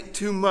going to take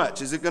too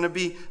much? Is it going to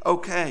be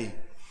okay?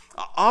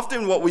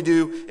 Often what we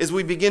do is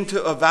we begin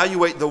to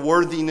evaluate the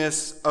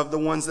worthiness of the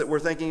ones that we're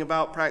thinking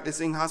about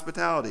practicing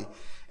hospitality.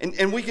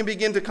 And we can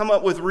begin to come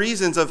up with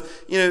reasons of,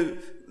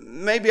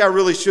 maybe I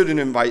really shouldn't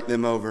invite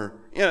them over.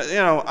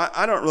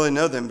 I don't really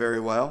know them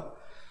very well.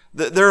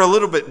 They're a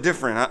little bit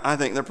different. I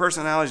think their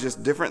personality is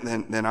just different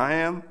than I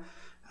am.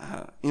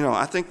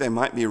 I think they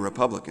might be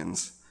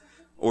Republicans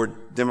or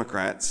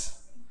Democrats.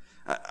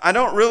 I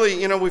don't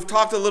really, we've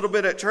talked a little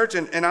bit at church,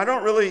 and I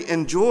don't really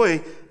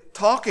enjoy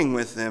talking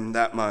with them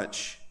that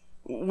much.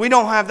 We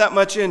don't have that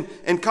much in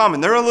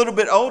common. They're a little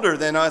bit older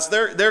than us.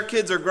 Their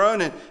kids are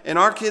grown, and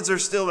our kids are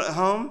still at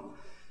home.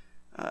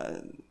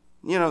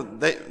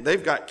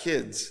 They've got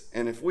kids,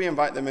 and if we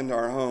invite them into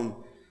our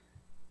home,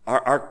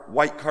 our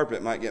white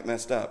carpet might get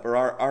messed up, or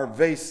our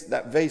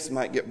vase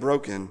might get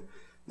broken.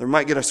 There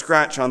might get a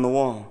scratch on the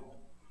wall.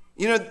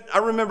 You know, I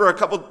remember a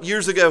couple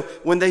years ago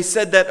when they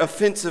said that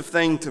offensive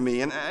thing to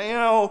me. And, you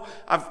know,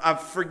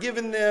 I've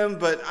forgiven them,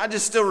 but I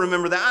just still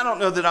remember that. I don't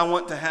know that I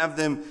want to have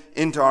them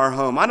into our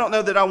home. I don't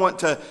know that I want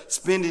to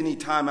spend any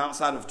time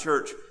outside of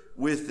church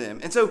with them.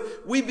 And so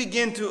we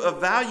begin to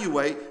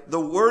evaluate the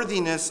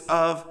worthiness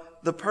of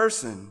the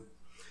person.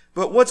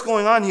 But what's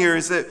going on here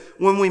is that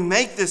when we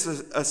make this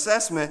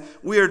assessment,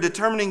 we are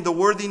determining the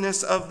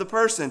worthiness of the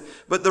person.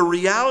 But the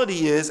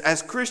reality is,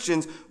 as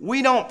Christians,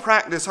 we don't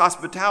practice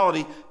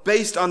hospitality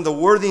based on the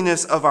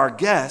worthiness of our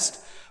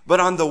guest,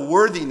 but on the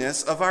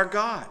worthiness of our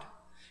God.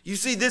 You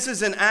see, this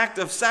is an act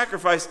of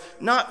sacrifice,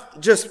 not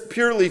just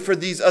purely for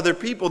these other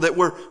people that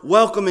we're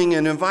welcoming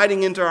and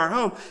inviting into our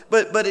home,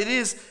 but it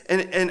is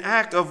an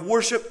act of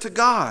worship to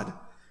God.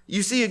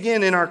 You see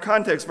again in our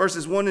context,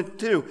 verses 1 and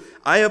 2,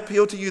 I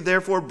appeal to you,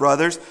 therefore,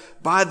 brothers,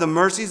 by the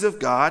mercies of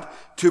God,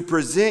 to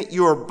present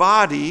your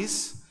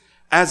bodies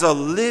as a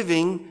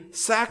living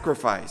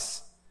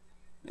sacrifice.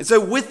 And so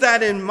with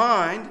that in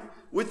mind,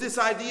 with this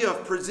idea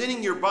of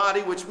presenting your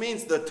body, which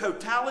means the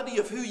totality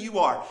of who you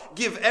are,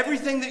 give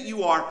everything that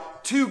you are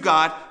to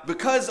God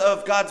because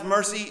of God's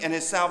mercy and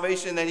his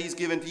salvation that he's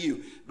given to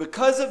you.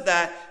 Because of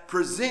that,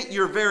 present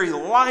your very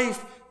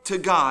life to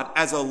God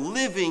as a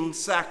living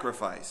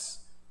sacrifice.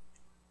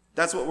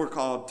 That's what we're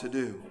called to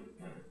do.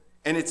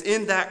 And it's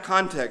in that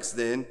context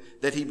then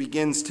that he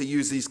begins to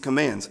use these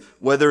commands.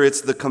 Whether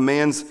it's the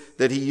commands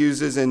that he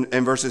uses in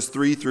verses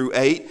 3 through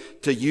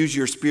 8 to use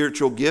your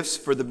spiritual gifts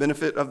for the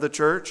benefit of the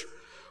church,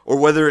 or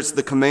whether it's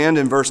the command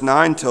in verse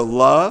 9 to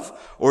love,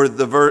 or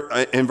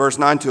in verse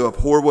 9 to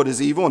abhor what is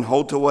evil and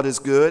hold to what is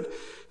good,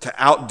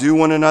 to outdo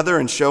one another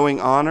in showing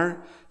honor,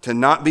 to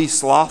not be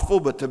slothful,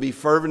 but to be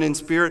fervent in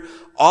spirit.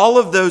 All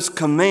of those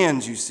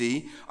commands, you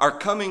see, are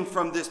coming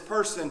from this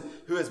person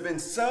who has been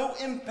so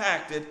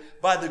impacted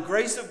by the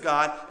grace of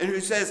God and who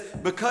says,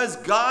 because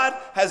God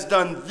has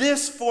done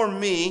this for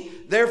me,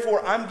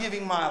 therefore I'm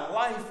giving my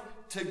life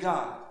to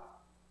God.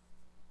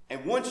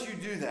 And once you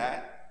do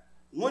that,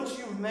 once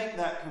you make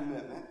that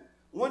commitment,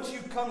 once you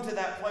come to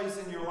that place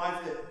in your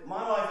life that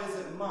my life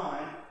isn't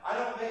mine, I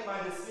don't make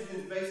my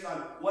decisions based on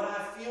what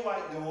I feel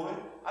like doing.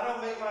 I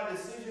don't make my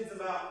decisions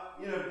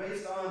about,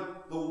 based on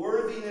the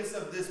worthiness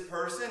of this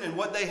person and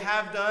what they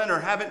have done or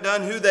haven't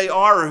done, who they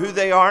are or who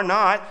they are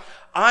not.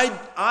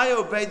 I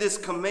obey this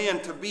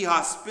command to be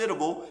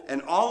hospitable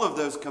and all of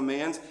those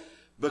commands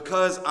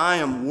because I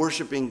am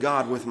worshiping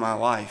God with my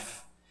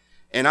life.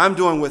 And I'm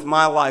doing with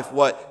my life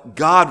what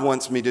God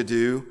wants me to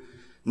do,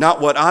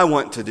 not what I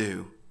want to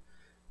do.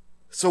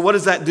 So what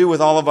does that do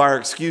with all of our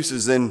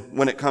excuses then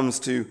when it comes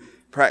to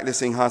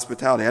practicing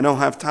hospitality? I don't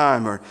have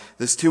time, or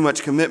there's too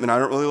much commitment. I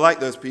don't really like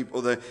those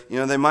people.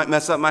 They might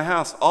mess up my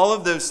house. All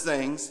of those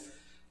things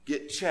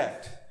get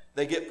checked.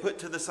 They get put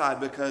to the side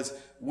because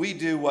we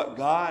do what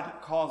God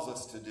calls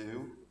us to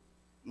do,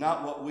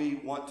 not what we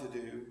want to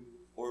do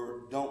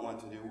or don't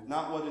want to do,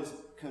 not what is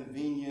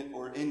convenient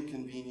or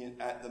inconvenient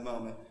at the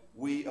moment.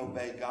 We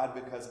obey God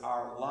because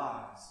our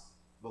lives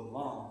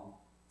belong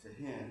to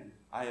him.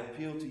 I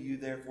appeal to you,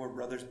 therefore,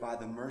 brothers, by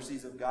the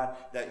mercies of God,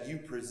 that you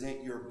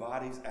present your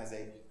bodies as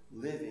a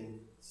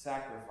living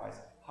sacrifice.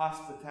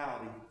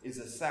 Hospitality is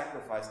a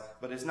sacrifice,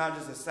 but it's not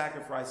just a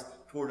sacrifice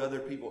toward other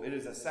people. It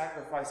is a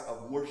sacrifice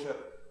of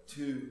worship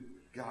to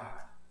God.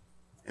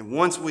 And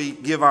once we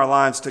give our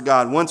lives to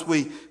God, once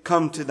we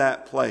come to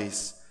that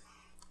place,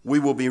 we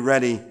will be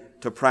ready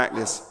to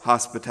practice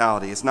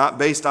hospitality. It's not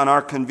based on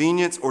our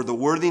convenience or the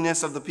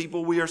worthiness of the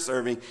people we are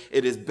serving.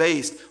 It is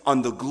based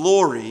on the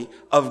glory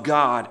of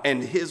God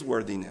and his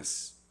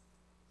worthiness.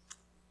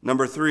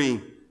 Number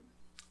 3,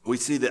 we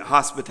see that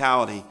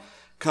hospitality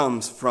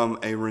comes from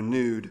a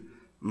renewed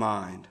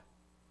mind.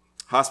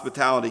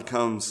 Hospitality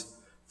comes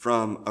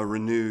from a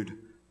renewed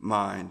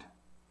mind.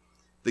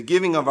 The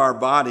giving of our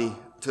body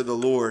to the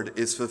Lord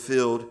is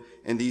fulfilled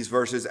in these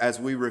verses as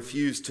we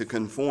refuse to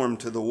conform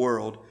to the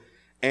world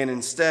and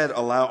instead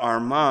allow our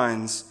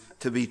minds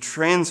to be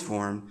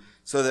transformed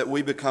so that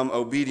we become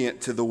obedient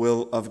to the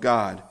will of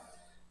God.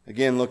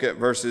 Again, look at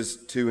verses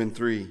 2 and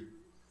 3.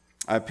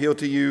 I appeal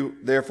to you,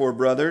 therefore,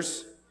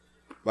 brothers,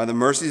 by the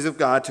mercies of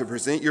God, to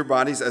present your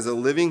bodies as a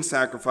living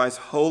sacrifice,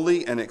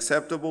 holy and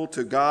acceptable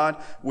to God,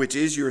 which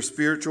is your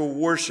spiritual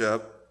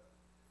worship.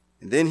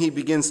 And then he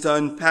begins to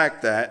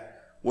unpack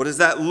that. What does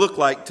that look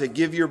like to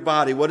give your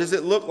body? What does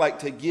it look like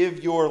to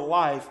give your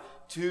life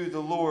to the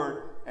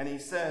Lord? And he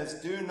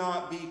says, do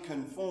not be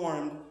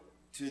conformed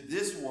to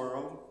this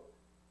world,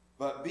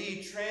 but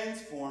be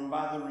transformed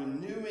by the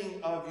renewing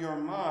of your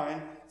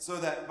mind, so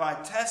that by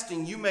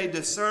testing you may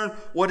discern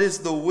what is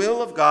the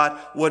will of God,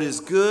 what is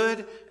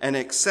good and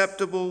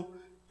acceptable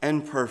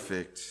and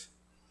perfect.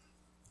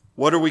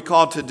 What are we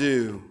called to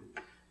do?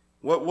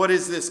 What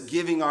is this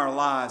giving our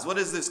lives? What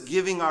is this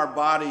giving our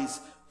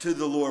bodies to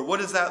the Lord? What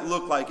does that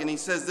look like? And he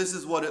says this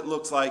is what it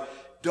looks like.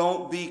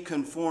 Don't be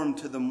conformed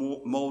to the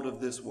mold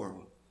of this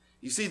world.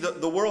 You see,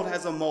 the world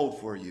has a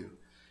mold for you.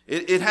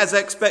 It has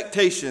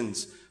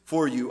expectations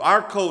for you.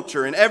 Our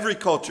culture and every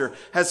culture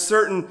has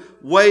certain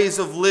ways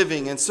of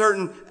living and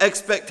certain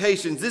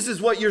expectations. This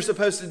is what you're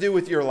supposed to do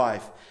with your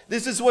life.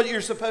 This is what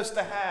you're supposed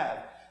to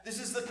have. This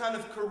is the kind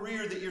of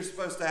career that you're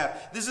supposed to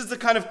have. This is the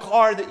kind of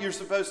car that you're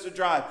supposed to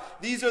drive.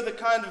 These are the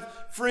kind of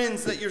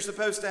friends that you're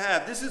supposed to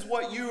have. This is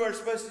what you are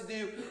supposed to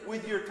do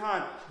with your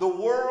time. The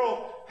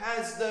world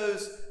has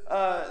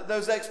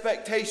those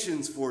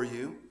expectations for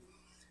you.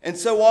 And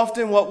so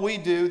often what we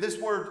do, this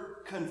word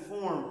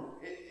conform,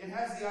 it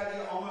has the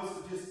idea almost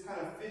of just kind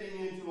of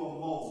fitting into a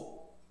mold.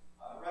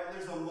 Right?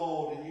 There's a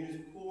mold and you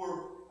just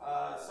pour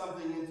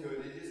something into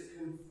it. It just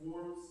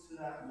conforms to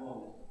that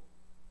mold.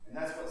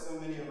 And that's what so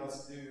many of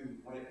us do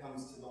when it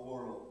comes to the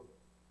world.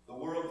 The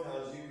world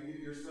tells you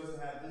you're supposed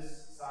to have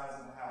this size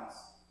of a house.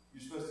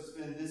 You're supposed to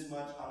spend this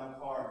much on a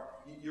car.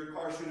 Your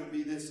car shouldn't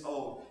be this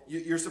old.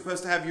 You're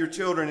supposed to have your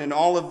children in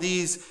all of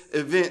these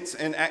events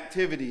and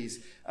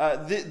activities.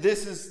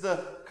 This is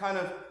the kind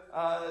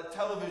of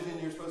television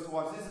you're supposed to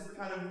watch. This is the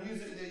kind of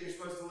music that you're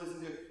supposed to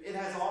listen to. It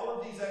has all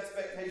of these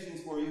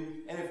expectations for you.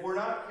 And if we're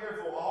not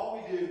careful,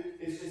 all we do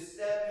is just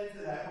step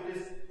into that.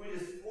 We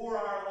just pour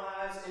our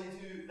lives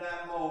into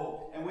that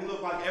mold. And we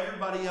look like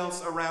everybody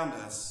else around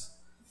us.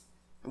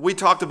 We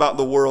talked about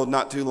the world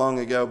not too long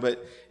ago,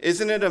 but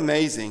isn't it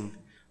amazing?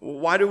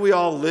 Why do we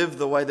all live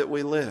the way that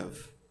we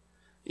live?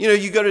 You know,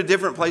 you go to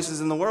different places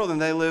in the world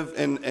and they live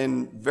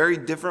in very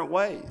different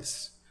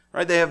ways,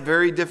 right? There's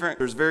very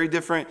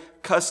different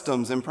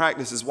customs and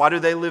practices. Why do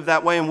they live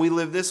that way and we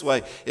live this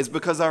way? It's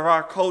because of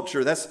our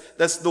culture.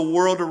 That's the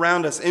world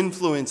around us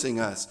influencing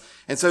us.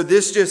 And so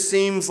this just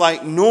seems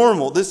like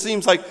normal. This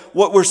seems like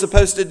what we're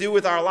supposed to do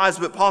with our lives.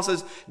 But Paul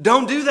says,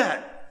 don't do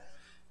that.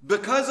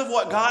 Because of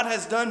what God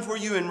has done for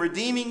you in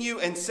redeeming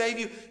you and save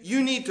you,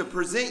 you need to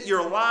present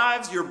your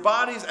lives, your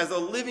bodies as a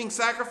living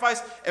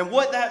sacrifice. And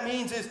what that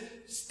means is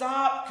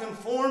stop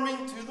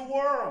conforming to the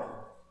world.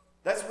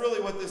 That's really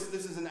what this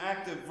is an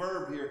active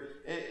verb here.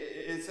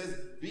 It says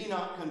be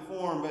not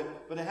conformed,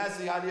 but it has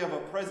the idea of a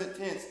present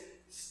tense.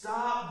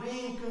 Stop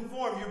being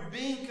conformed. You're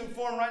being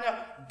conformed right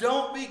now.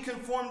 Don't be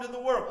conformed to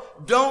the world.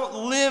 Don't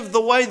live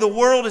the way the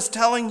world is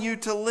telling you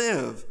to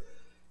live.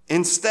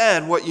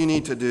 Instead, what you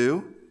need to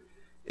do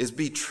is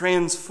be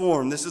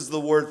transformed. This is the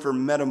word for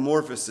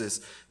metamorphosis.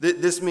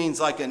 This means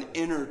like an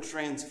inner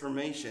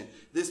transformation.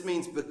 This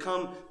means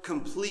become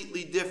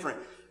completely different.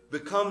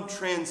 Become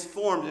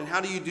transformed. And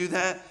how do you do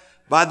that?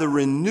 By the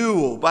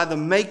renewal, by the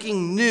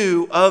making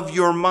new of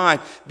your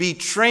mind. Be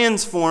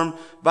transformed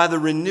by the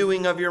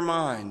renewing of your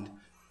mind.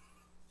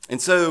 And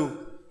so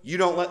you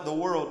don't let the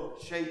world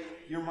shape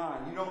your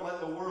mind. You don't let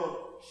the world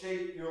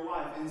shape your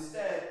life.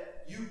 Instead,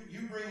 you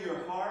bring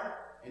your heart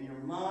and your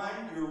mind,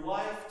 your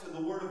life to the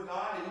Word of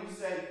God, and you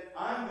say,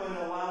 I'm going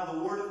to allow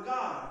the Word of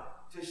God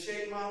to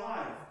shape my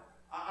life.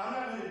 I'm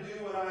not going to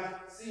do what I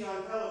see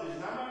on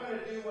television. I'm not going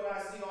to do what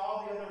I see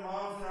all the other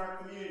moms in our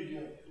community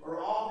do, or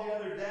all the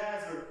other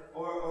dads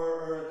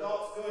or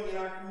adults doing in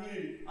our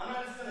community. I'm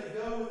not just going to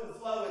go with the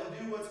flow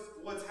and do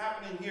what's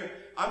happening here.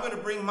 I'm going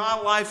to bring my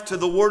life to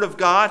the Word of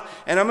God,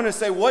 and I'm going to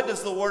say, what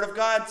does the Word of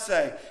God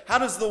say? How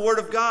does the Word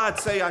of God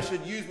say I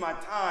should use my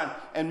time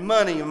and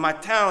money and my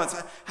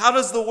talents? How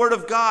does the Word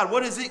of God,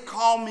 what does it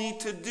call me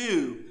to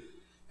do?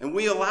 And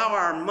we allow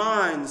our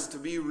minds to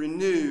be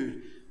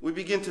renewed. We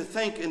begin to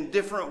think in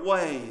different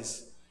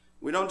ways.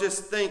 We don't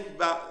just think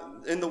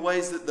about in the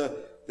ways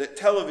that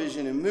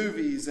television and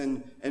movies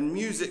and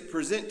music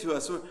present to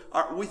us.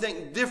 We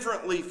think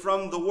differently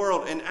from the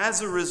world. And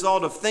as a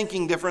result of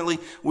thinking differently,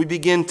 we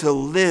begin to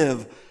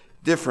live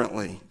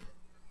differently.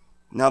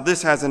 Now,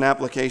 this has an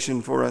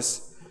application for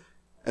us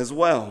as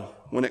well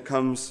when it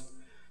comes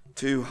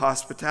to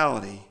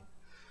hospitality.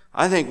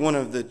 I think one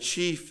of the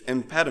chief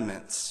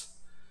impediments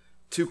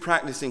to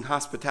practicing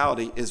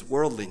hospitality is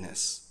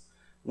worldliness.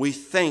 We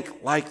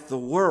think like the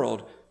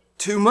world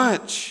too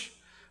much.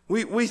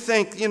 We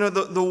think,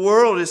 the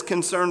world is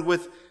concerned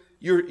with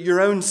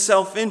your own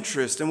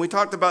self-interest. And we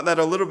talked about that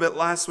a little bit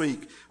last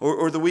week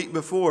or the week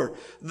before.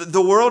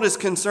 The world is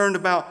concerned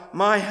about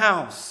my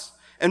house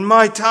and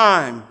my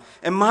time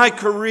and my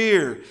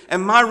career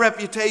and my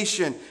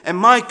reputation and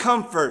my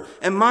comfort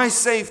and my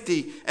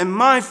safety and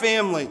my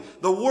family.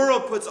 The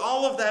world puts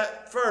all of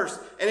that first,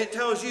 and it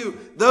tells you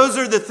those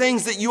are the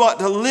things that you ought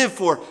to live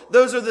for.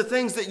 Those are the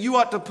things that you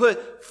ought to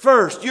put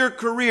first. Your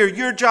career,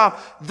 your job,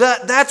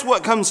 that's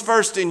what comes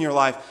first in your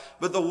life.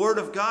 But the Word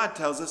of God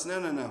tells us,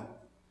 no.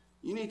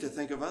 You need to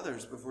think of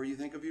others before you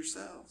think of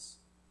yourselves.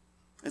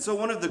 And so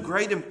one of the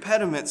great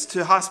impediments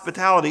to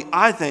hospitality,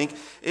 I think,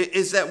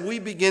 is that we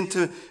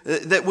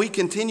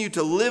continue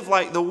to live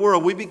like the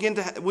world.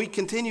 We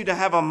continue to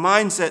have a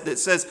mindset that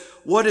says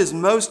what is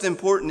most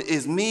important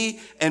is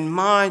me and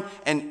mine.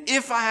 And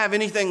if I have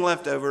anything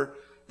left over,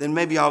 then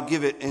maybe I'll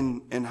give it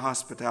in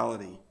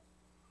hospitality.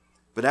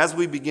 But as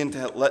we begin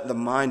to let the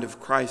mind of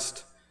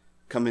Christ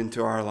come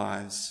into our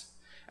lives,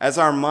 as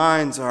our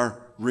minds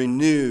are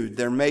renewed,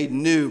 they're made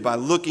new by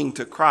looking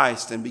to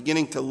Christ and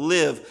beginning to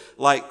live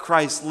like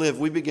Christ lived,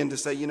 we begin to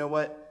say, you know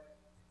what?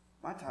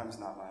 My time's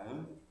not my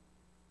own.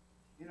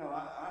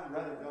 I'd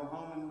rather go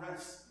home and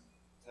rest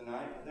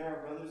tonight. There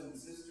are brothers and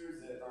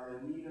sisters that are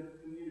in need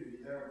of community.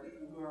 There are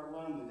people who are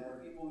lonely. There are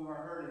people who are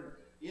hurting.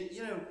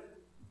 You know,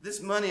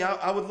 this money,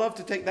 I would love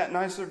to take that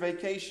nicer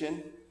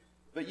vacation.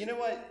 But you know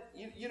what?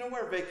 You know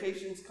where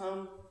vacations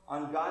come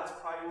on God's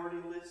priority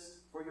list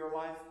for your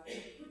life?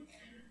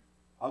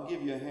 I'll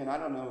give you a hint. I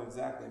don't know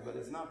exactly, but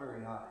it's not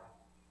very high.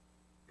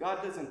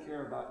 God doesn't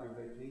care about your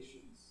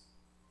vacations.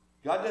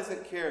 God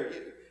doesn't care.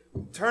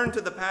 Turn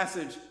to the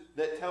passage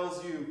that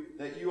tells you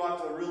that you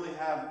ought to really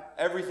have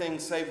everything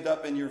saved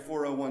up in your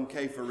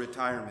 401k for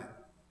retirement.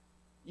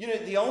 You know,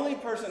 the only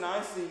person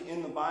I see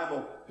in the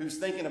Bible who's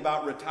thinking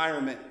about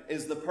retirement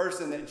is the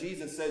person that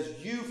Jesus says,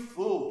 "You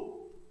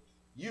fool,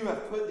 you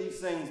have put these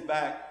things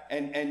back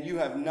and you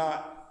have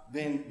not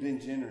been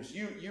generous.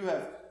 You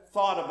have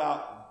thought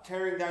about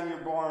tearing down your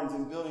barns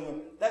and building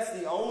them." That's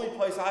the only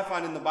place I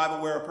find in the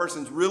Bible where a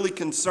person's really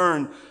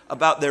concerned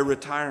about their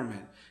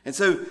retirement. And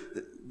so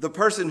the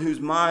person whose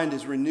mind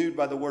is renewed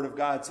by the Word of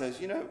God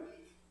says, you know,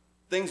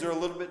 things are a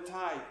little bit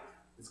tight.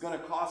 It's going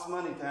to cost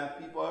money to have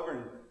people over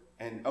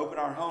and open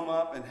our home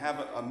up and have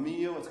a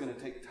meal. It's going to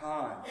take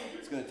time.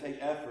 It's going to take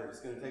effort. It's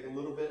going to take a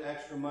little bit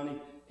extra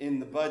money in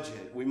the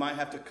budget. We might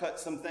have to cut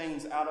some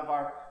things out of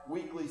our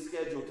weekly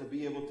schedule to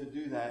be able to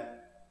do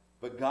that.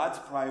 But God's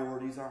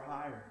priorities are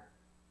higher.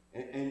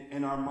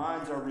 And our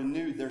minds are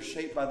renewed. They're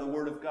shaped by the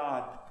Word of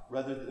God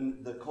rather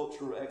than the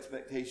cultural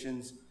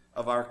expectations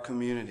of our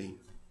community.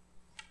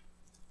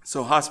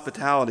 So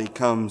hospitality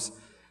comes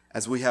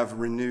as we have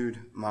renewed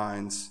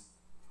minds.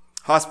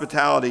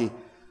 Hospitality,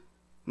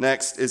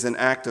 next, is an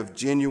act of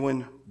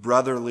genuine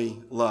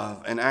brotherly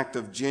love. An act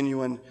of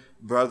genuine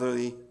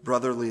brotherly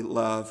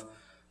love.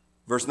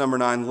 Verse number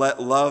 9,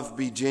 let love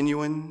be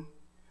genuine.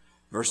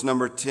 Verse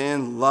number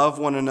 10, love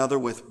one another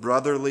with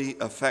brotherly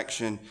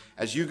affection.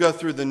 As you go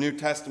through the New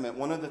Testament,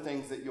 one of the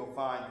things that you'll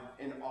find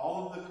in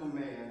all of the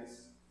commands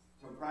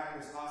to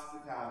practice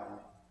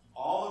hospitality,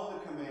 all of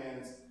the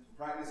commands to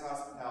practice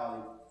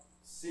hospitality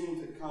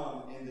seem to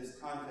come in this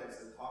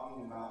context of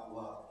talking about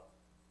love.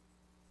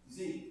 You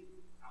see,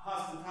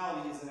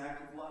 hospitality is an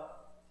act of love.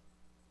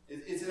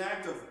 It's an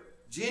act of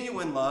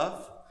genuine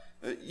love.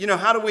 You know,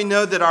 how do we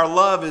know that our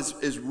love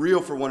is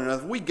real for one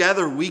another? We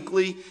gather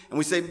weekly and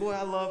we say, boy,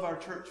 I love our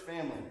church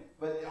family.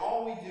 But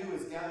all we do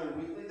is gather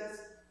weekly.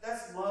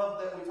 That's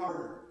love that we talk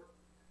about.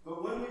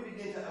 But when we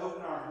begin to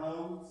open our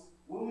homes,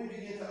 when we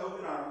begin to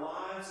open our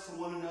lives to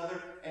one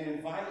another and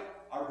invite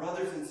our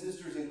brothers and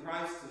sisters in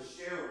Christ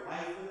to share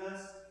life with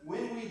us,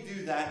 when we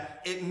do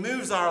that, it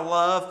moves our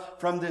love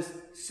from this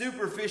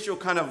superficial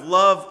kind of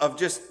love of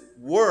just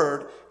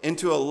word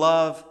into a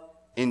love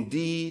in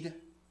deed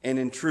and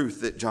in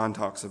truth that John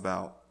talks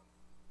about.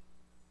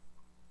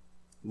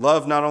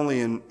 Love not only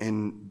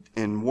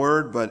in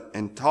word, but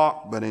in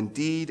talk, but in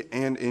deed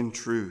and in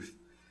truth.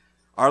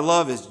 Our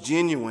love is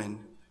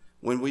genuine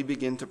when we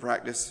begin to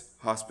practice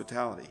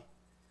hospitality.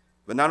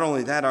 But not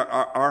only that,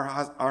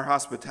 our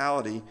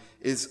hospitality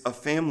is a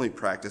family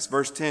practice.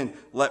 Verse 10,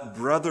 let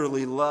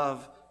brotherly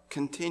love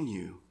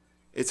continue.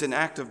 It's an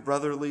act of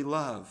brotherly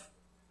love.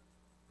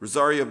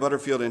 Rosaria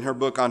Butterfield, in her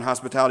book on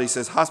hospitality,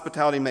 says,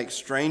 hospitality makes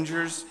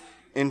strangers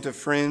into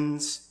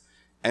friends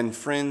and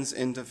friends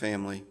into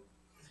family.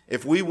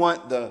 If we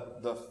want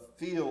the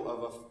feel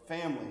of a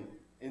family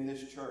in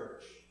this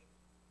church,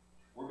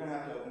 we're going to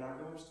have to open our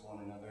doors to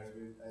one another,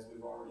 as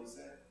we've already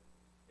said.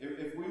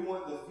 If we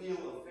want the feel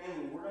of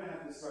family, we're going to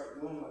have to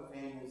start doing what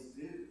families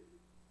do.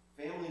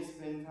 Families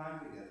spend time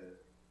together.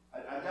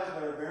 I doubt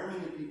there are very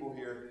many people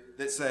here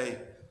that say,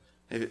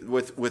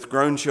 with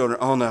grown children,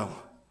 oh no,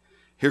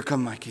 here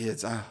come my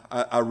kids.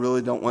 I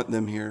really don't want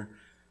them here.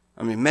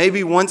 I mean,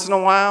 maybe once in a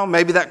while,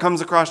 maybe that comes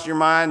across your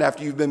mind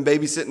after you've been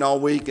babysitting all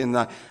week and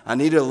I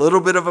need a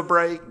little bit of a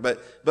break.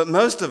 But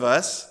most of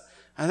us,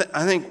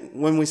 I think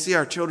when we see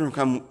our children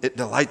come, it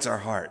delights our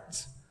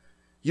hearts.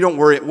 You don't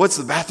worry, what's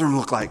the bathroom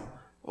look like?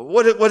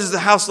 What does the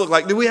house look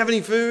like? Do we have any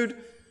food?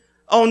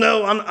 Oh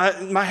no,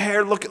 my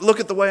hair, look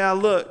at the way I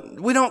look.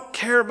 We don't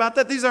care about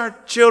that. These are our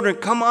children.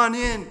 Come on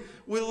in.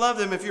 We love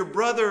them. If your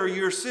brother or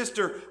your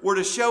sister were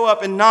to show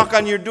up and knock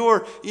on your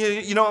door,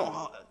 you don't,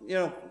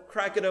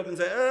 crack it open and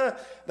say,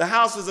 the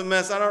house is a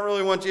mess. I don't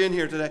really want you in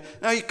here today.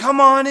 No, you come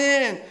on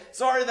in.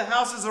 Sorry, the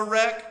house is a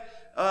wreck.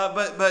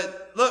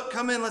 But look,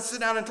 come in. Let's sit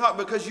down and talk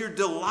because you're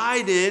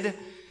delighted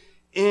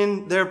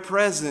in their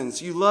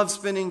presence. You love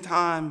spending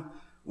time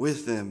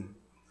with them.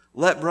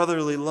 Let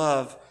brotherly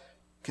love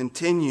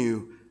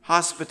continue.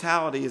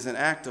 Hospitality is an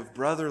act of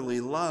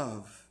brotherly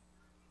love.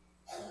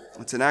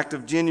 It's an act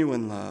of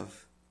genuine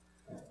love.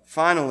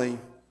 Finally,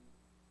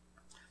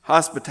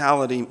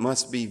 hospitality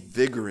must be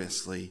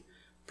vigorously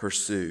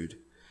pursued.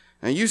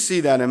 Now you see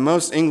that in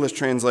most English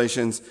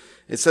translations,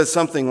 it says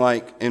something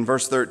like in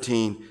verse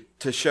 13,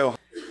 to show.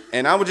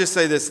 And I would just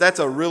say this, that's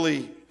a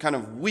really kind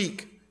of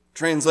weak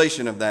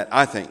translation of that,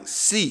 I think.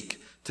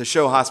 Seek to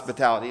show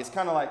hospitality. It's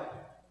kind of like,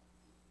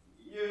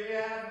 if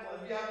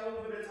you have a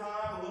little bit of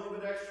time, a little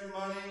bit extra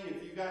money,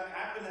 if you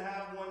happen to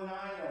have one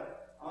night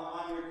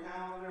on your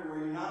calendar where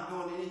you're not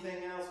doing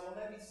anything else, well,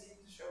 maybe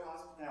seek to show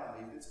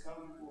hospitality if it's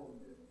comfortable.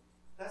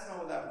 That's not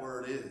what that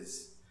word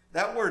is.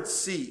 That word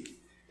seek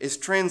is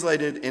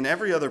translated in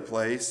every other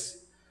place,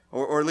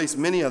 or at least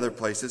many other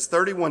places,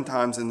 31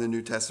 times in the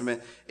New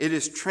Testament. It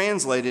is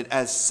translated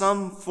as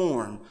some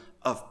form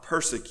of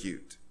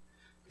persecute,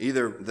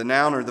 either the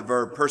noun or the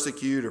verb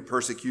persecute or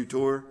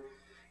persecutor.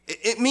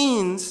 It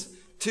means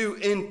to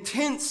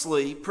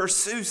intensely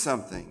pursue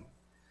something.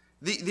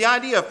 The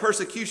idea of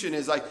persecution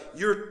is like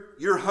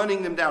you're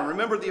hunting them down.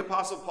 Remember the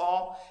Apostle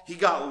Paul? He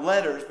got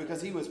letters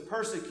because he was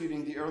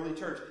persecuting the early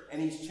church,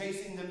 and he's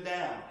chasing them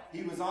down.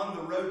 He was on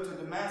the road to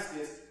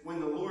Damascus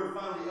when the Lord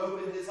finally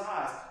opened his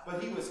eyes,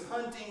 but he was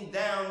hunting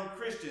down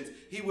Christians.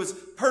 He was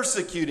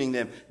persecuting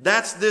them.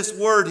 That's this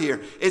word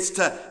here. It's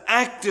to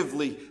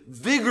actively,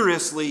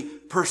 vigorously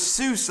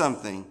pursue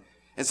something.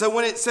 And so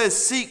when it says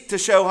seek to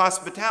show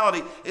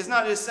hospitality, it's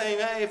not just saying,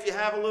 hey, if you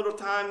have a little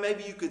time,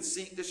 maybe you could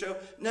seek to show.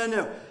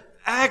 No.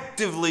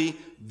 Actively,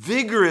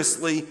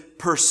 vigorously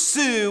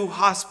pursue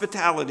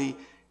hospitality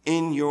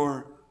in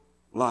your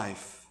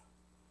life.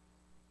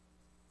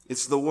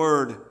 It's the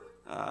word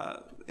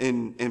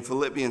in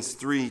Philippians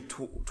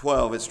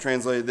 3:12. It's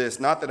translated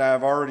this: not that I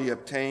have already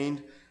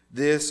obtained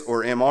this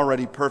or am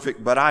already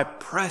perfect, but I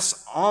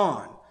press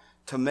on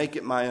to make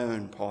it my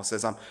own. Paul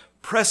says, I'm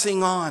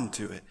pressing on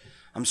to it.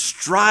 I'm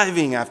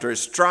striving after it.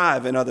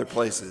 Strive in other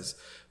places.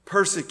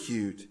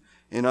 Persecute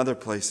in other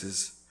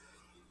places.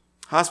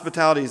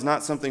 Hospitality is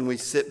not something we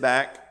sit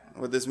back.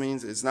 What this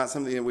means, it's not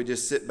something that we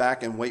just sit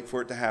back and wait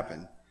for it to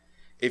happen.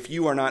 If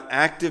you are not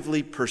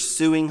actively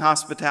pursuing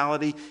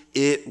hospitality,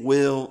 it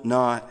will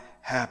not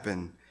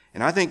happen.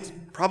 And I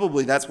think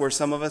probably that's where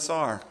some of us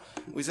are.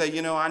 We say,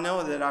 I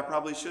know that I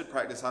probably should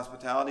practice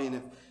hospitality,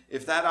 and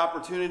if that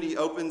opportunity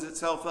opens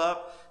itself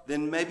up,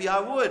 then maybe I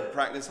would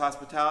practice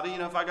hospitality.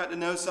 If I got to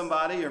know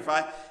somebody, or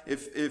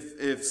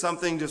if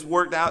something just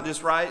worked out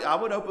just right, I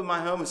would open my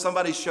home. If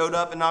somebody showed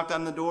up and knocked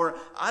on the door,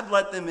 I'd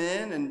let them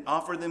in and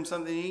offer them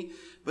something to eat.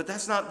 But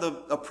that's not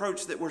the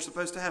approach that we're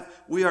supposed to have.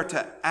 We are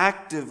to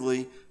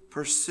actively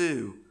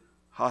pursue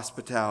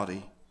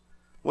hospitality.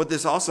 What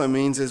this also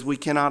means is we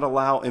cannot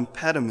allow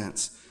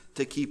impediments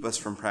to keep us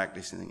from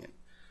practicing it.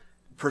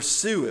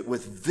 Pursue it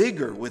with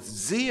vigor, with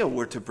zeal.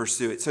 We're to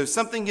pursue it. So if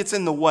something gets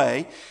in the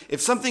way,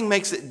 if something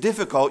makes it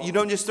difficult, you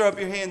don't just throw up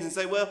your hands and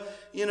say, well,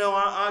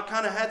 I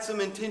kind of had some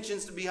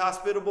intentions to be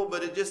hospitable,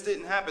 but it just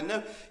didn't happen.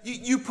 No,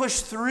 you push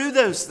through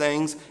those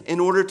things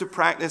in order to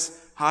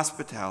practice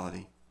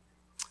hospitality.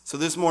 So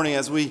this morning,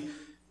 as we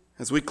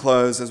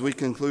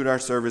conclude our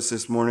service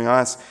this morning, I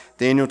asked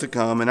Daniel to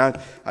come, and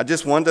I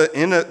just wanted to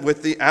end it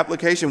with the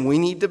application. We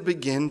need to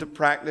begin to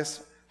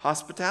practice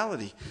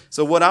hospitality.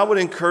 So what I would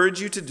encourage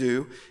you to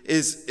do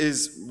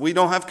is we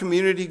don't have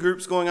community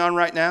groups going on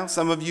right now.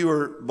 Some of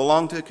you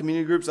belong to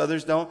community groups,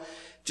 others don't.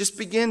 Just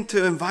begin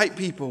to invite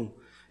people.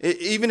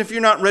 Even if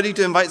you're not ready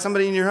to invite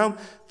somebody in your home,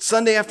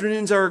 Sunday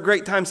afternoons are a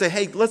great time to say,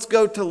 hey, let's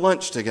go to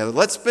lunch together.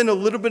 Let's spend a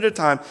little bit of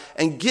time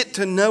and get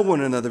to know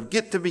one another.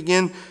 Get to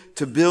begin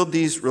to build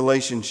these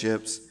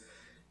relationships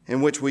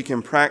in which we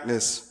can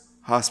practice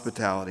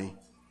hospitality.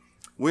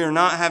 We are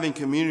not having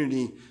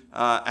community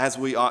as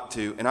we ought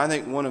to. And I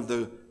think one of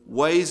the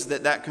ways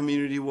that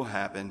community will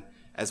happen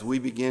as we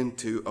begin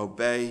to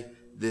obey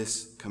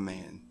this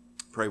command.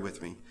 Pray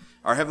with me.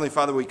 Our Heavenly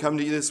Father, we come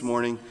to you this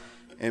morning,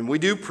 and we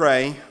do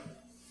pray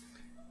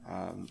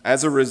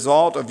as a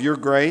result of your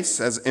grace,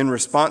 as in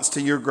response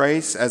to your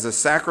grace, as a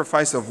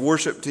sacrifice of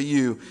worship to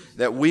you,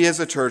 that we as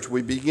a church,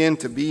 we begin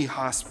to be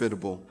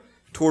hospitable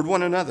toward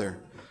one another.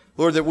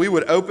 Lord, that we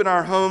would open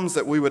our homes,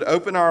 that we would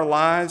open our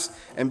lives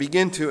and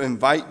begin to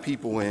invite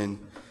people in.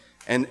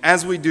 And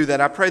as we do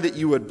that, I pray that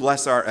you would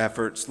bless our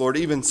efforts, Lord,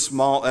 even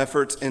small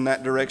efforts in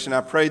that direction.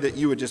 I pray that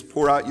you would just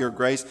pour out your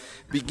grace,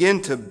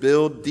 begin to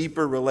build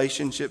deeper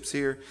relationships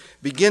here,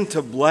 begin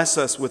to bless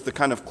us with the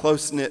kind of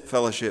close-knit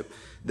fellowship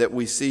that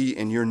we see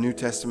in your New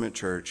Testament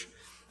church.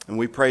 And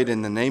we pray it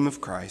in the name of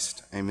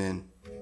Christ. Amen.